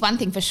Intention is one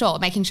thing for sure,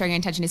 making sure your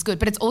intention is good,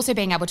 but it's also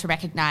being able to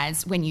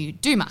recognise when you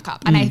do muck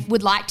up. And I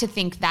would like to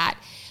think that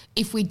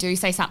if we do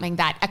say something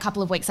that a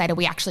couple of weeks later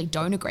we actually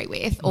don't agree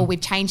with, or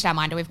we've changed our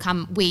mind, or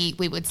we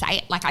would say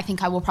it. Like, I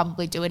think I will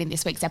probably do it in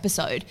this week's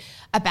episode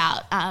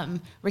about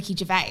Ricky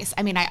Gervais.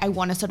 I mean, I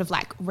want to sort of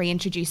like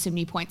reintroduce some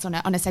new points on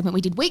a segment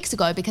we did weeks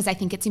ago, because I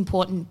think it's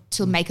important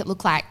to make it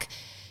look like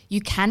you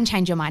can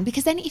change your mind,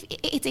 because then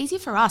it's easier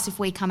for us if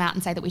we come out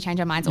and say that we change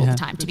our minds all the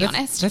time, to be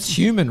honest. That's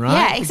human, right?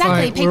 Yeah, exactly. It's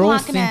like People we're all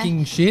aren't gonna-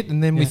 thinking shit,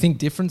 and then we think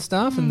different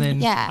stuff, and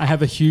then I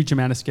have a huge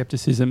amount of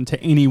skepticism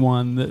to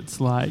anyone that's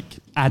like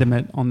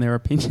adamant on their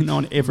opinion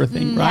on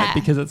everything, right? Yeah.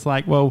 Because it's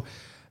like, well,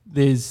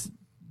 there's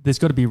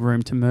got to be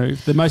room to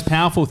move. The most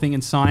powerful thing,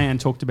 and Cyan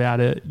talked about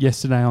it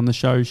yesterday on the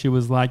show, she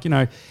was like,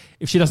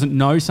 if she doesn't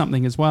know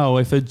something as well,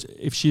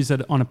 if she's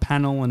on a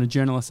panel and a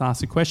journalist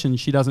asks a question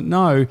she doesn't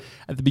know,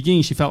 at the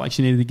beginning she felt like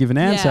she needed to give an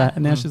answer, Yeah.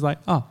 and now she's like,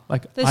 I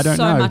don't there's know.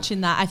 so much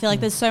in that. I feel like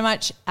there's so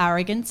much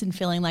arrogance in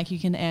feeling like you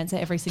can answer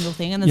every single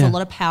thing, and there's a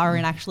lot of power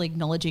in actually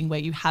acknowledging where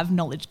you have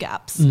knowledge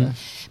gaps.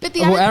 But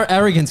the well, other,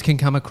 arrogance can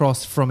come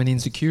across from an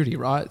insecurity,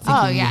 right?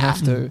 Thinking you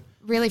have to.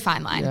 really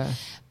fine line. Yeah.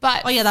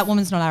 But Oh yeah, that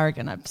woman's not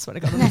arrogant. I swear to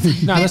God.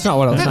 No, that's not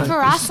what I was But saying.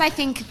 for us, I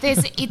think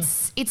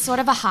it's sort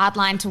of a hard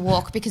line to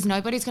walk, because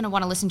nobody's going to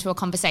want to listen to a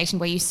conversation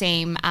where you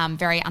seem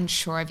very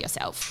unsure of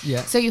yourself.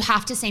 Yeah. So you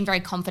have to seem very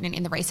confident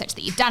in the research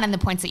that you've done and the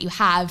points that you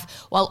have,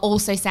 while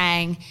also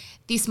saying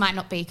this might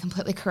not be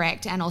completely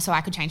correct, and also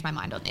I could change my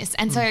mind on this.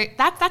 And so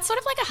that's sort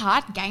of like a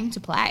hard game to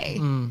play.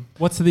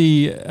 What's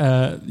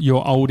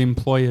your old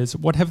employers,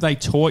 what have they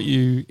taught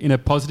you in a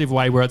positive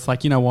way, where it's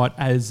like, what,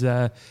 as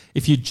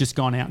if you'd just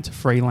gone out to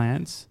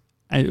freelance,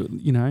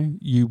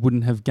 you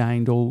wouldn't have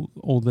gained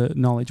all the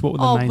knowledge? What were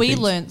the main We things?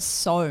 learned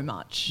so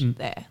much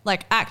there,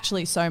 like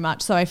actually so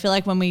much. So I feel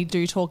like when we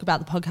do talk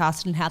about the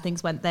podcast and how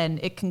things went then,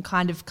 it can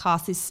kind of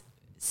cast this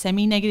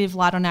semi-negative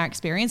light on our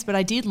experience. But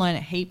I did learn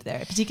a heap there,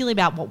 particularly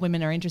about what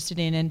women are interested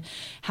in and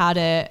how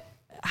to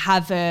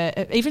have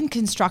even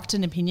construct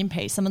an opinion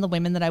piece. Some of the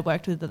women that I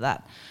worked with at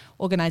that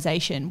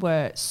organisation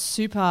were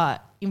super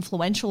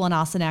influential on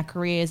us in our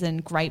careers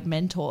and great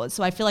mentors.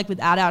 So I feel like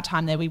without our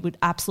time there, we would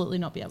absolutely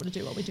not be able to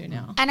do what we do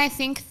now. And I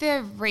think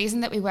the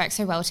reason that we work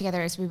so well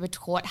together is we were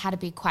taught how to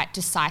be quite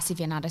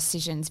decisive in our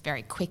decisions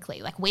very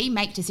quickly. Like, we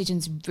make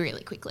decisions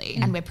really quickly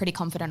and we're pretty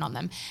confident on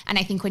them. And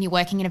I think when you're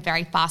working in a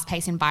very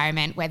fast-paced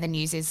environment where the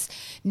news is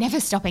never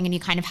stopping and you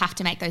kind of have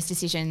to make those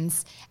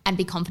decisions and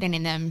be confident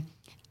in them,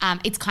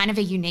 it's kind of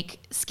a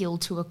unique skill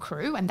to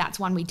accrue, and that's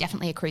one we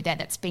definitely accrued there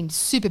that's been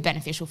super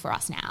beneficial for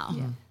us now.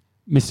 Yeah.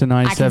 Mr.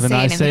 97,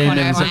 I can see it in the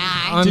corner of my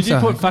eye. Did you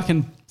I'm put so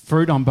fucking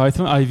fruit on both of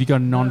them? Oh, have you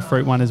got a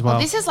non-fruit one as well?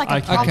 This is like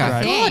a proper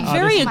Okay. thing. God,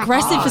 very Oh my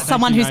aggressive God. for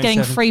someone who's getting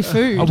 97. free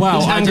food. Oh, wow.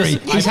 He's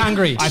hungry. He's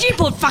hungry. Did you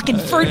put fucking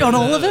fruit on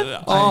all of it?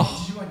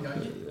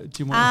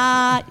 Do you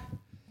want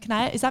Can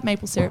I? Is that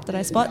maple syrup that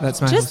I spot? That's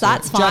maple just syrup.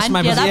 that's fine. Just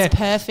maple yeah, syrup. that's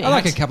perfect. I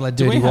like a couple of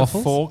do dirty we have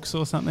waffles. forks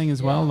or something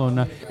as well, or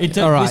no?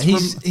 All right,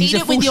 he's Eat a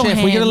it full with your chef.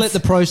 We got to hands. let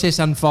the process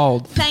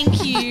unfold.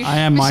 Thank you. I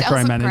am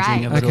Michelle's look micromanaging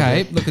great. a little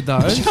Okay, bit. look at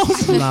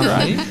those.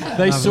 Lovely.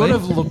 They sort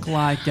of look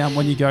like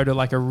when you go to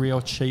like a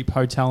real cheap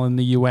hotel in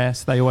the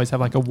US, they always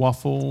have like a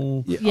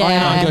waffle.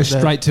 Yeah. I go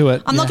straight to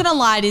it. I'm not going to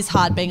lie, it is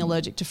hard being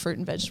allergic to fruit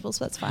and vegetables,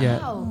 so that's fine.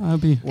 Yeah.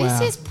 That'd be,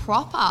 This is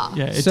proper.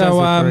 yeah, it does So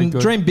look very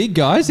good. dream big,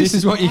 guys. This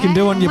is what you can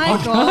do on Oh your my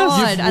podcast.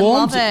 God, I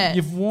love it.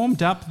 You've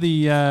warmed up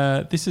the.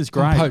 This is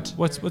great. Compote.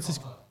 What's this?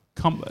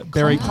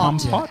 berry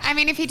Compote. compote. I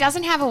mean, if he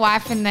doesn't have a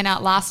wife in the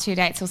last 2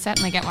 dates, he'll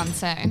certainly get one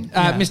soon.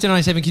 Mr.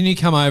 97, can you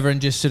come over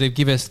and just sort of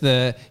give us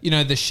the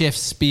chef's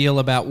spiel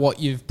about what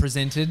you've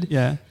presented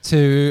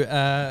to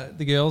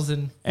the girls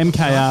and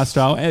MKR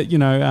style?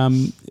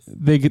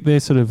 They're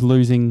sort of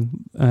losing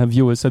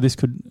viewers, so this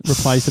could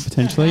replace it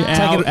potentially.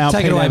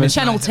 Take it away, Mr.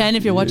 Channel 10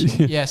 if you're watching.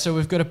 Yeah, so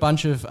we've got a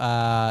bunch of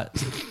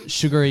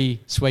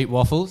sugary sweet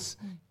waffles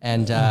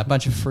and a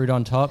bunch of fruit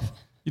on top.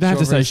 You don't have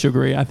to say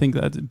sugary. I think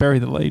that bury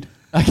the lead.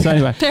 Okay. So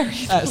anyway,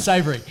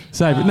 savoury.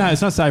 Savoury. No,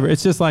 it's not savoury.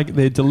 It's just like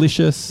they're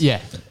delicious. Yeah.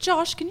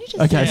 Josh, can you just...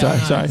 Okay,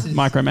 sorry.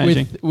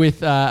 Micromanaging.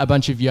 With a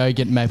bunch of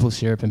yogurt, maple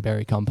syrup and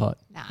berry compote.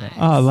 Nice.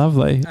 Oh,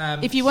 lovely.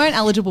 if you weren't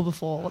eligible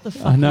before, what the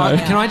fuck? I know.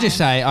 Can I just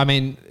say, I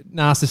mean,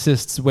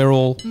 narcissists, we're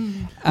all...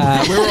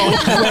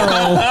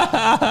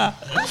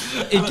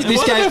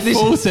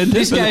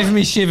 This gave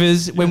me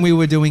shivers when we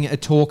were doing a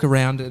talk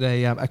around at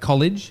a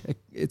college.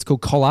 It's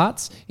called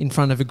Collarts, in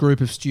front of a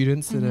group of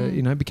students that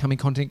are, becoming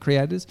content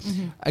creators.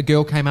 A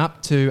girl came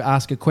up to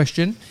ask a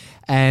question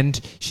and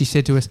she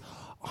said to us,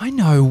 I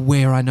know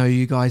where I know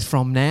you guys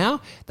from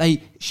now.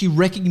 She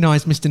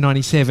recognised Mr.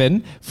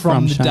 97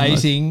 from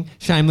the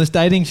Shameless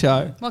dating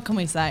show. What can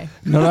we say?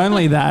 Not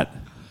only that,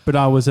 but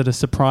I was at a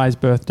surprise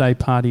birthday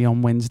party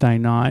on Wednesday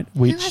night.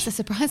 Who has a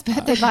surprise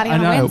birthday party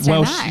on I know. Wednesday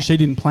well, night? she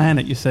didn't plan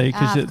it, you see,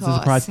 because it's a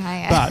surprise.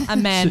 But A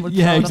man would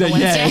yeah, throw it on the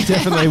exactly. Yeah, Wednesday. it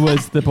definitely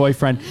was the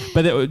boyfriend.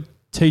 But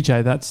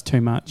TJ, that's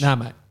too much. No,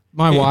 mate.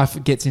 My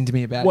wife gets into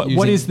me about What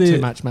using is too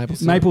much maple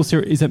syrup. Maple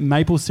syrup? Is it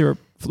maple syrup,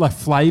 like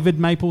flavoured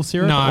maple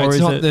syrup? No, or it's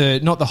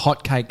is not the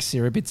hot cake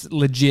syrup. It's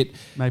legit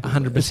maple,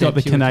 100% It's got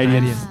the pure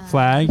Canadian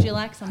flag. Would you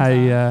like some?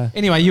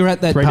 Anyway, you were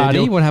at that Bread party.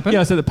 deal. What happened? Yeah,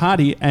 I was at the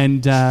party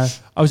and I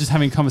was just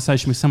having a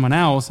conversation with someone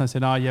else. I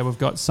said, we've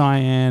got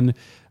Cyan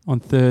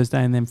on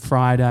Thursday and then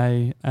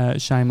Friday,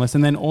 Shameless.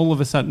 And then all of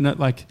a sudden,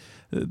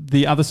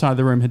 the other side of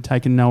the room had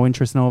taken no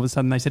interest, and all of a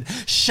sudden they said,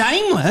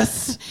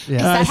 "Shameless." Yeah.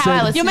 Is that how I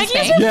listen You're to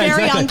making us speak? feel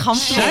very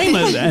uncomfortable.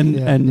 Shameless,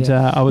 and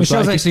I was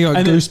Michelle's like, actually got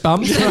and then-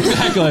 goosebumps.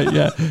 Exactly,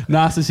 yeah,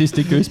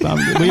 narcissistic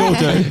goosebumps. We all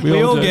do.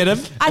 We all do. get them.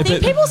 I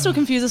think people still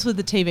confuse us with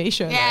the TV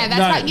show. Yeah, though. that's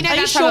No. right. You know, Are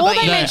you that's sure probably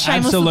they it. made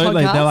Shameless the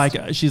Absolutely. podcast?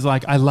 They're she's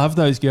like, I love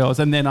those girls,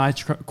 and then I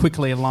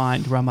quickly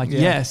aligned where I'm like,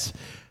 yes.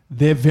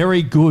 They're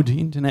very good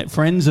internet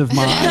friends of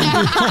mine,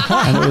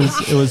 and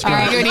it was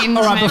Very great. good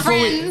internet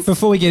friends.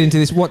 Before we get into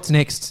this, what's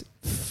next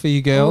for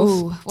you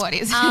girls? Ooh, what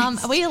is Are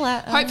we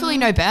allowed? Hopefully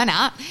no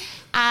burnout.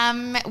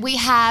 We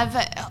have,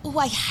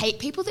 I hate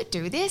people that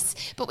do this,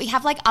 but we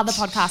have other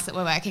podcasts that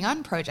we're working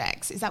on,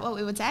 projects. Is that what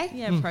we would say?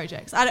 Yeah,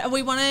 projects.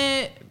 We want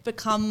to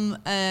become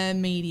a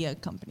media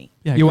company.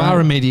 Yeah, You great. are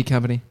a media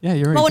company. Yeah,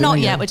 you're. Well, we're not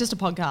doing yet. it. We're just a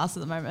podcast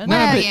at the moment.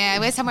 Well, but- yeah,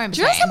 we're somewhere in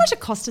Do you between. realize how much it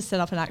costs to set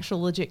up an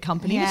actual legit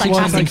company? Yeah. With,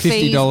 like, ASIC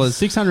fees? $650.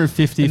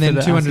 650 And then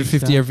for the $250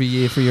 ASIC every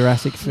year for your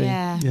ASIC fee.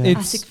 Yeah. Yeah.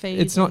 ASIC fees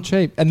It's not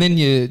cheap. And then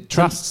your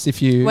trusts,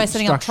 if you We're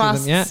setting up structure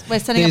trusts. them, yeah. We're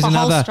setting There's up a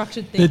whole another-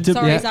 structured thing. the-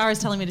 Sorry, yeah. Zara's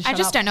telling me to shut I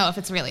just up. don't know if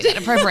it's really that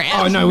appropriate.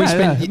 Oh, no, we No,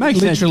 spent it makes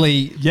sense.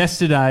 literally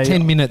Yesterday,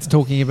 10 minutes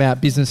talking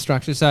about business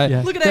structure. So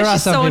Yeah. Look at there her, are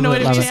she's some so people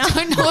annoyed that at love me it. now. I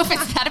don't know if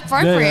it's that Yeah,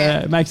 appropriate. yeah,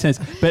 it makes sense.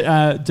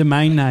 But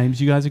domain names,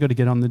 you guys have got to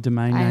get on the domain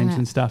I names know.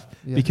 and stuff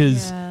Yeah.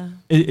 because Yeah.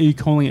 are you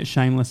calling it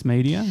Shameless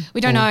Media?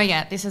 We don't Or- know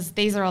yet.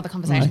 These are all the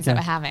conversations that Okay.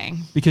 we're having.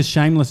 Because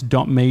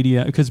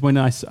shameless.media, because when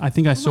I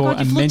think I saw God,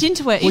 you've looked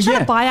into it. You're trying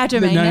to buy our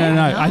domain No, name.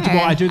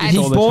 I do this He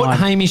all the bought time.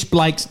 Hamish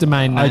Blake's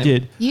domain name. I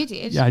did. You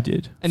did. Yeah, I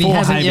did. And he For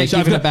hasn't yet Hamish.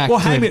 given I've it got- back Well,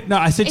 to him. Hamish, no,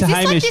 I said Is to this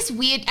Hamish. this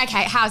weird?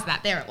 Okay, how's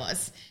that? There it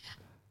was.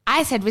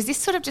 I said, was this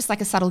sort of just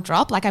like a subtle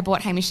drop? Like I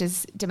bought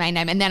Hamish's domain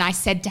name and then I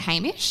said to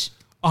Hamish,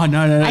 Oh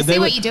no! I see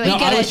what you're doing. You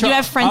get I was it. You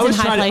have friends I was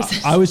in high trying to-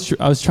 places.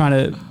 I was trying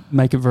to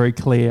make it very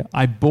clear.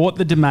 I bought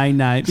the domain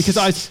name because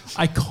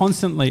I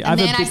constantly. and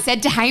then I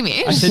said to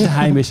Hamish, I said to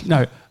Hamish,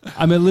 no,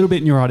 I'm a little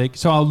bit neurotic,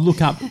 so I'll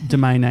look up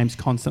domain names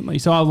constantly.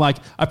 So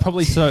I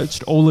probably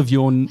searched all of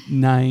your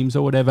names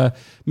or whatever,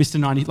 Mr.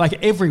 90, like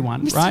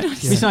everyone, right?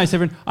 Mr.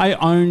 97. I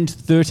owned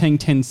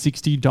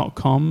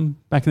 131060.com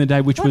back in the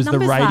day, which What was the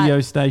number's radio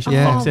that? station,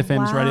 Yeah. Fox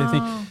FM's radio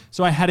thing.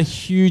 So I had a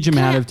huge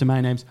amount of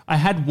domain names. I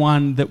had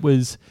one that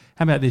was,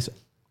 how about this?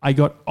 I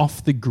got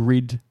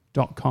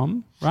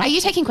offthegrid.com, are right?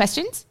 you taking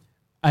questions?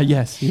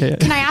 Yes, yeah.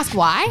 Can I ask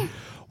why?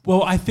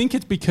 Well, I think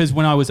it's because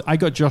when I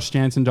got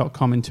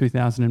joshjansen.com in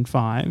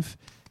 2005.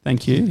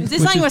 Thank you. Is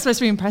this something we're supposed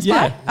to be impressed by?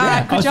 All right,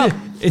 I good was job.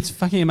 there. It's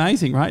fucking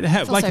amazing, right?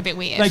 It's also a bit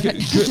weird, Like, but-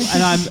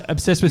 and I'm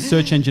obsessed with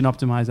search engine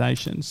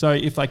optimization. So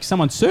if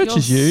someone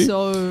searches You're you,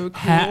 so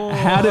cool.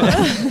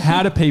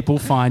 how do people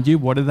find you?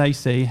 What do they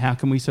see? How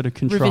can we sort of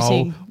control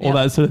Riveting. all Yep.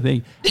 that sort of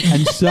thing?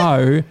 And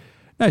so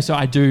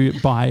I do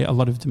buy a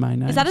lot of domain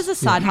names. Is that as a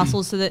side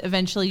hustle so that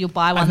eventually you'll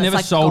buy one I've that's never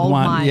like sold gold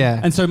one. mine?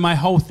 Yeah. And so my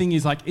whole thing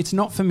is it's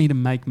not for me to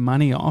make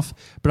money off,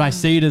 but I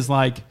see it as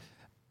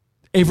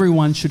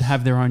everyone should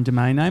have their own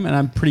domain name, and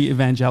I'm pretty So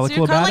evangelical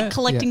you're kind about of like it.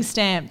 collecting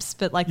stamps,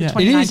 but like Yeah. the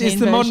It is, 2019 It's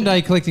the modern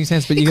day collecting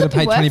stamps, but you got to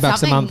pay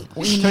 $20 a month,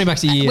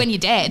 $20 a year. when you're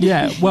dead.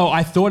 Yeah, well,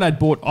 I thought I'd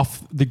bought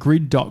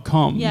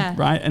offthegrid.com, Yeah.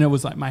 right? And it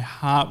was like my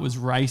heart was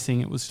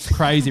racing. It was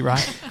crazy,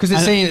 right? Because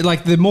it's saying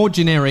the more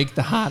generic,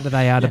 the harder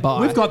they are to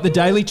buy. We've got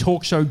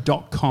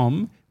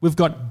thedailytalkshow.com, We've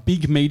got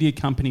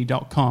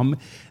bigmediacompany.com.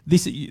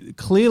 This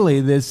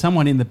clearly there's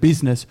someone in the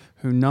business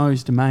who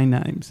knows domain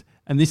names.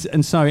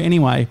 And so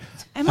anyway,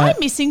 Am I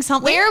missing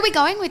something? Where are we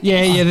going with this?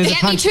 Yeah, there's a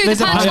Get me punch. to There's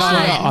the a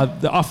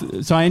punch.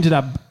 punchline. so I ended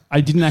up. I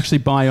didn't actually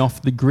buy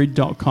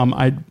offthegrid.com.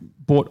 I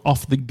bought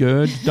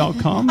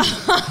offthegird.com.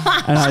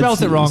 And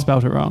Spelt it wrong.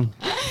 Spelt it wrong.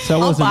 So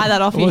it I'll wasn't- buy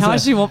that off it you. How wasn't-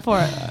 much do you want for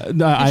it?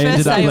 No, I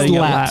ended up sale. letting it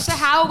Lapsed. lapse.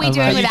 So how are we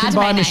doing You with can our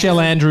buy domain names?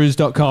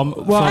 michelleandrews.com.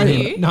 Well, Are I-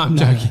 you? No, I'm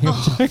joking.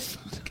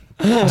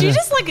 Do you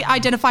just like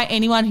identify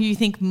anyone who you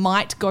think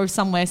might go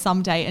somewhere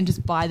someday and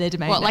just buy their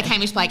domain Well, like name?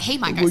 Hamish Blake, he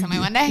might go somewhere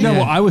one day. No,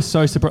 well, I was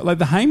so surprised. Like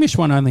the Hamish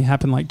one only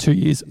happened like 2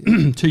 years,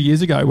 2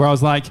 years ago, where I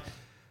was like,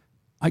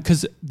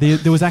 because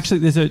there was actually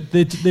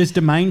there's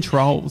domain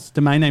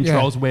name Yeah.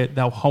 trolls where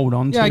they'll hold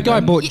on to. Yeah, a guy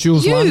them. bought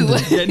Jules you. London.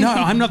 Yeah, no,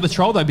 I'm not the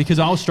troll though, because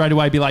I'll straight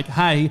away be like,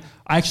 hey,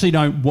 I actually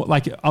don't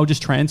I'll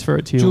just transfer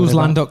it to you. or whatever.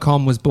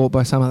 JulesLund.com was bought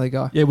by some other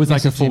guy. Yeah, it was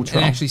like a Messaged full him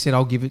troll. And actually said,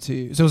 I'll give it to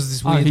you. So it was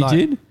this Oh, weird he like,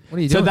 did. What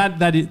are you so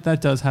doing?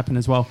 that does happen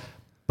as well.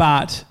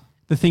 But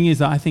the thing is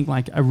that I think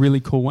like a really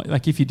cool one,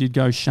 like if you did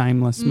go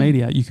Shameless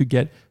Media, you could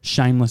get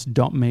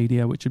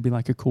shameless.media, which would be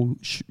like a cool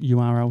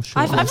URL. Short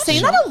I've list.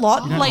 seen that a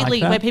lot You don't like lately,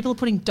 that? where people are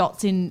putting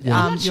dots in I'm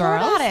not URLs. sure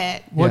about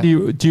it. What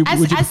Yeah. do you As-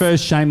 would you as- prefer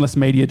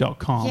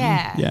shamelessmedia.com?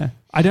 Yeah. Yeah.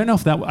 I don't know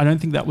if I don't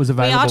think that was We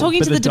available. are talking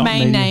but to the dot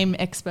domain media- name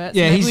experts.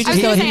 Yeah, Maybe he's- we I was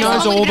just gonna go say, he to knows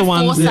someone all with the a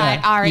ones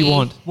foresight that you RE.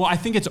 want. Well, I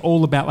think it's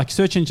all about like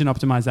search engine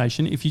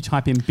optimization. If you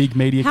type in big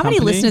media How company,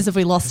 many listeners have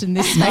we lost in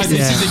this no, space? this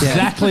Yeah. is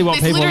exactly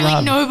what There's people literally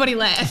love. nobody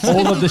left.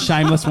 All of the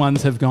shameless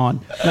ones have gone.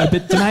 No,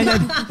 but domain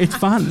name, it's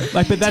fun.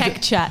 Like, but that,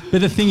 Tech chat.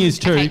 But the thing is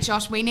too. Okay,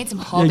 Josh, we need some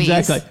Yeah, hobbies.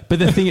 exactly. But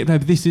the thing, no,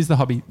 but this is the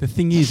hobby. The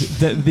thing is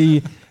that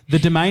the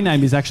domain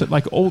name is actually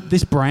like all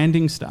this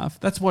branding stuff.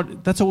 That's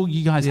all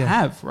you guys Yeah.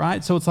 have,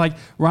 right? So it's like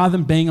rather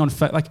than being on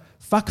like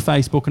fuck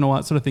Facebook and all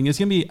that sort of thing, it's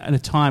going to be at a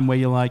time where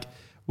you're like,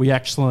 we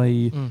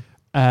actually.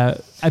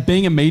 At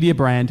being a media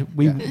brand,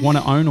 we want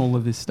to own all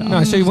of this stuff.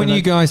 No, so when that-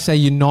 you guys say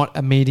you're not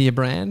a media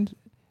brand,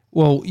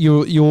 well,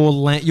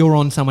 you're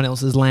on someone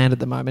else's land at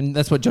the moment.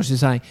 That's what Josh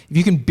is saying. If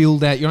you can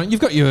build out your own,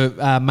 you've got your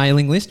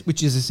mailing list,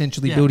 which is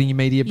essentially Yeah. building your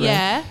media brand.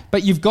 Yeah.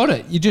 But you've got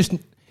it.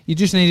 You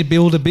just need to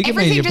build a bigger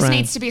Everything media just brand.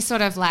 needs to be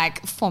sort of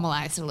like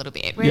formalized a little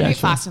bit. We're Yeah, a bit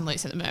sure. fast and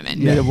loose at the moment.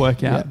 you need to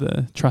work out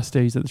the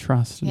trustees of the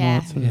trust and all Yeah.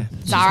 that sort of Yeah.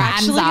 Zara and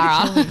Actually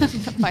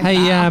Zara. Both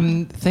Hey, are.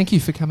 thank you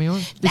for coming on.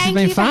 This has Thank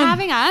been you fun. for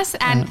having us,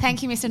 and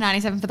thank you, Mr.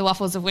 97, for the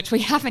waffles, of which we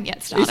haven't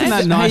yet started. Isn't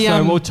that nice Hey,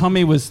 though? Well,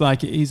 Tommy was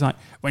like, he's like,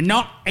 we're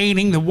not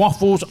eating the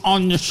waffles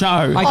on the show.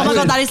 Oh my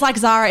god, that is like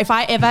Zara. If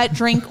I ever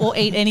drink or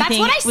eat anything That's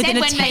what I within said a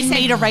when they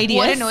 10-meter said radius,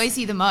 what annoys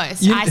you the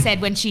most. You- I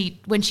said when she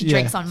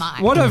drinks on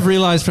mine. What I've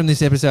realised from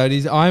this episode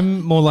is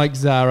I'm more like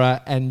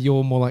Zara and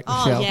you're more like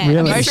oh Michelle. yeah,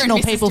 Really? emotional Mr.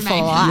 and Mrs. people for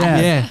Domain. life. yeah.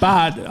 Yeah.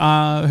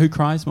 But who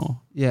cries more?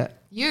 Yeah.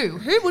 You.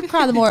 Who would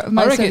cry the more? I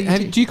Most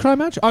reckon. Do you cry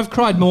much? I've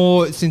cried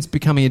more since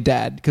becoming a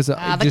dad because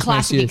The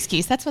classic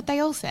excuse. That's what they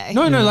all say.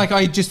 No, like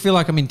I just feel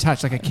like I'm in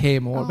touch. Like I care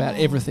more about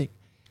everything.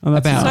 Oh,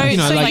 that's About- So, nice. you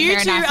know, so like- you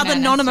Very two nice are the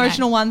man,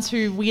 non-emotional ones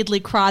who weirdly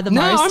cry the No,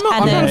 most. I'm not-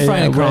 and I'm then- not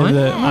afraid of we're crying.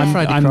 the- I'm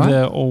afraid to I'm cry.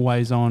 the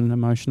always on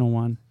emotional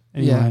one.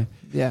 Anyway.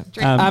 Yeah.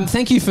 Um,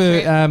 Thank you for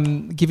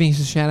giving us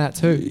a shout out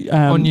too Um,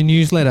 on your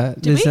newsletter.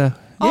 Did we?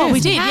 Oh, yes. we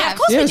did. Yeah, of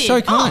course Yeah, we it's did. so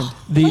kind. Oh,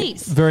 The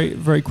please. very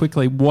very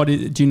quickly,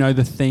 do you know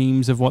the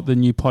themes of what the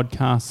new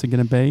podcasts are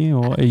going to be,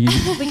 or are you?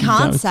 We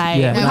can't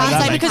say. Yeah, we no, can't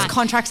that say makes because sense.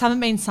 contracts haven't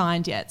been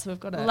signed yet. So we've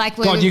got to Like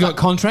God, you got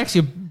contracts.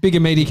 You're a bigger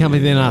media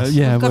company than us.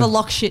 yeah, we've got to well,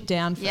 lock shit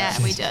down. First.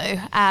 Yeah, we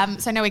do.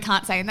 So no, we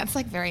can't say, and that's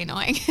like very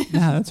annoying. no,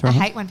 that's I right.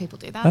 hate when people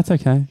do that. That's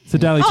okay. It's a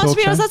daily Oh, talk to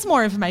be honest, show. that's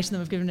more information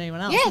than we've given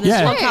anyone else. Yeah, So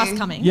there's Yeah. a podcast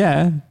coming.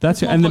 Yeah,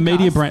 that's More and the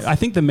media podcasts. brand. I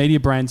think the media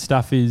brand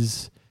stuff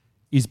is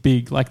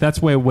big. Like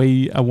that's where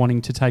we are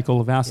wanting to take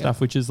all of our stuff,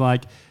 which is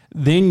like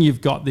then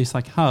you've got this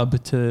like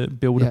hub to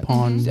build Yeah.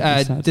 upon.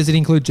 Does it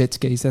include jet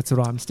skis? That's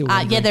what I'm still. Yeah,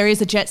 wondering. there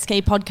is a jet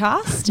ski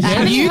podcast, Yeah.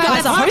 and you Yeah.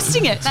 guys are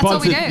hosting it. That's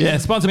what we do. Yeah,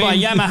 sponsored by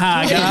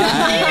Yamaha, guys.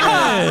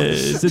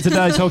 Yes. It's a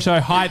Daily Talk Show.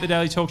 Hi at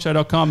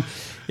thedailytalkshow.com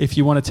if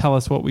you want to tell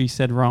us what we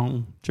said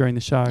wrong during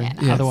the show. Yeah,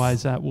 nice.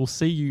 Otherwise, we'll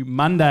see you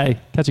Monday.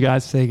 Catch you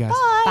guys. See you guys.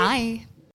 Bye.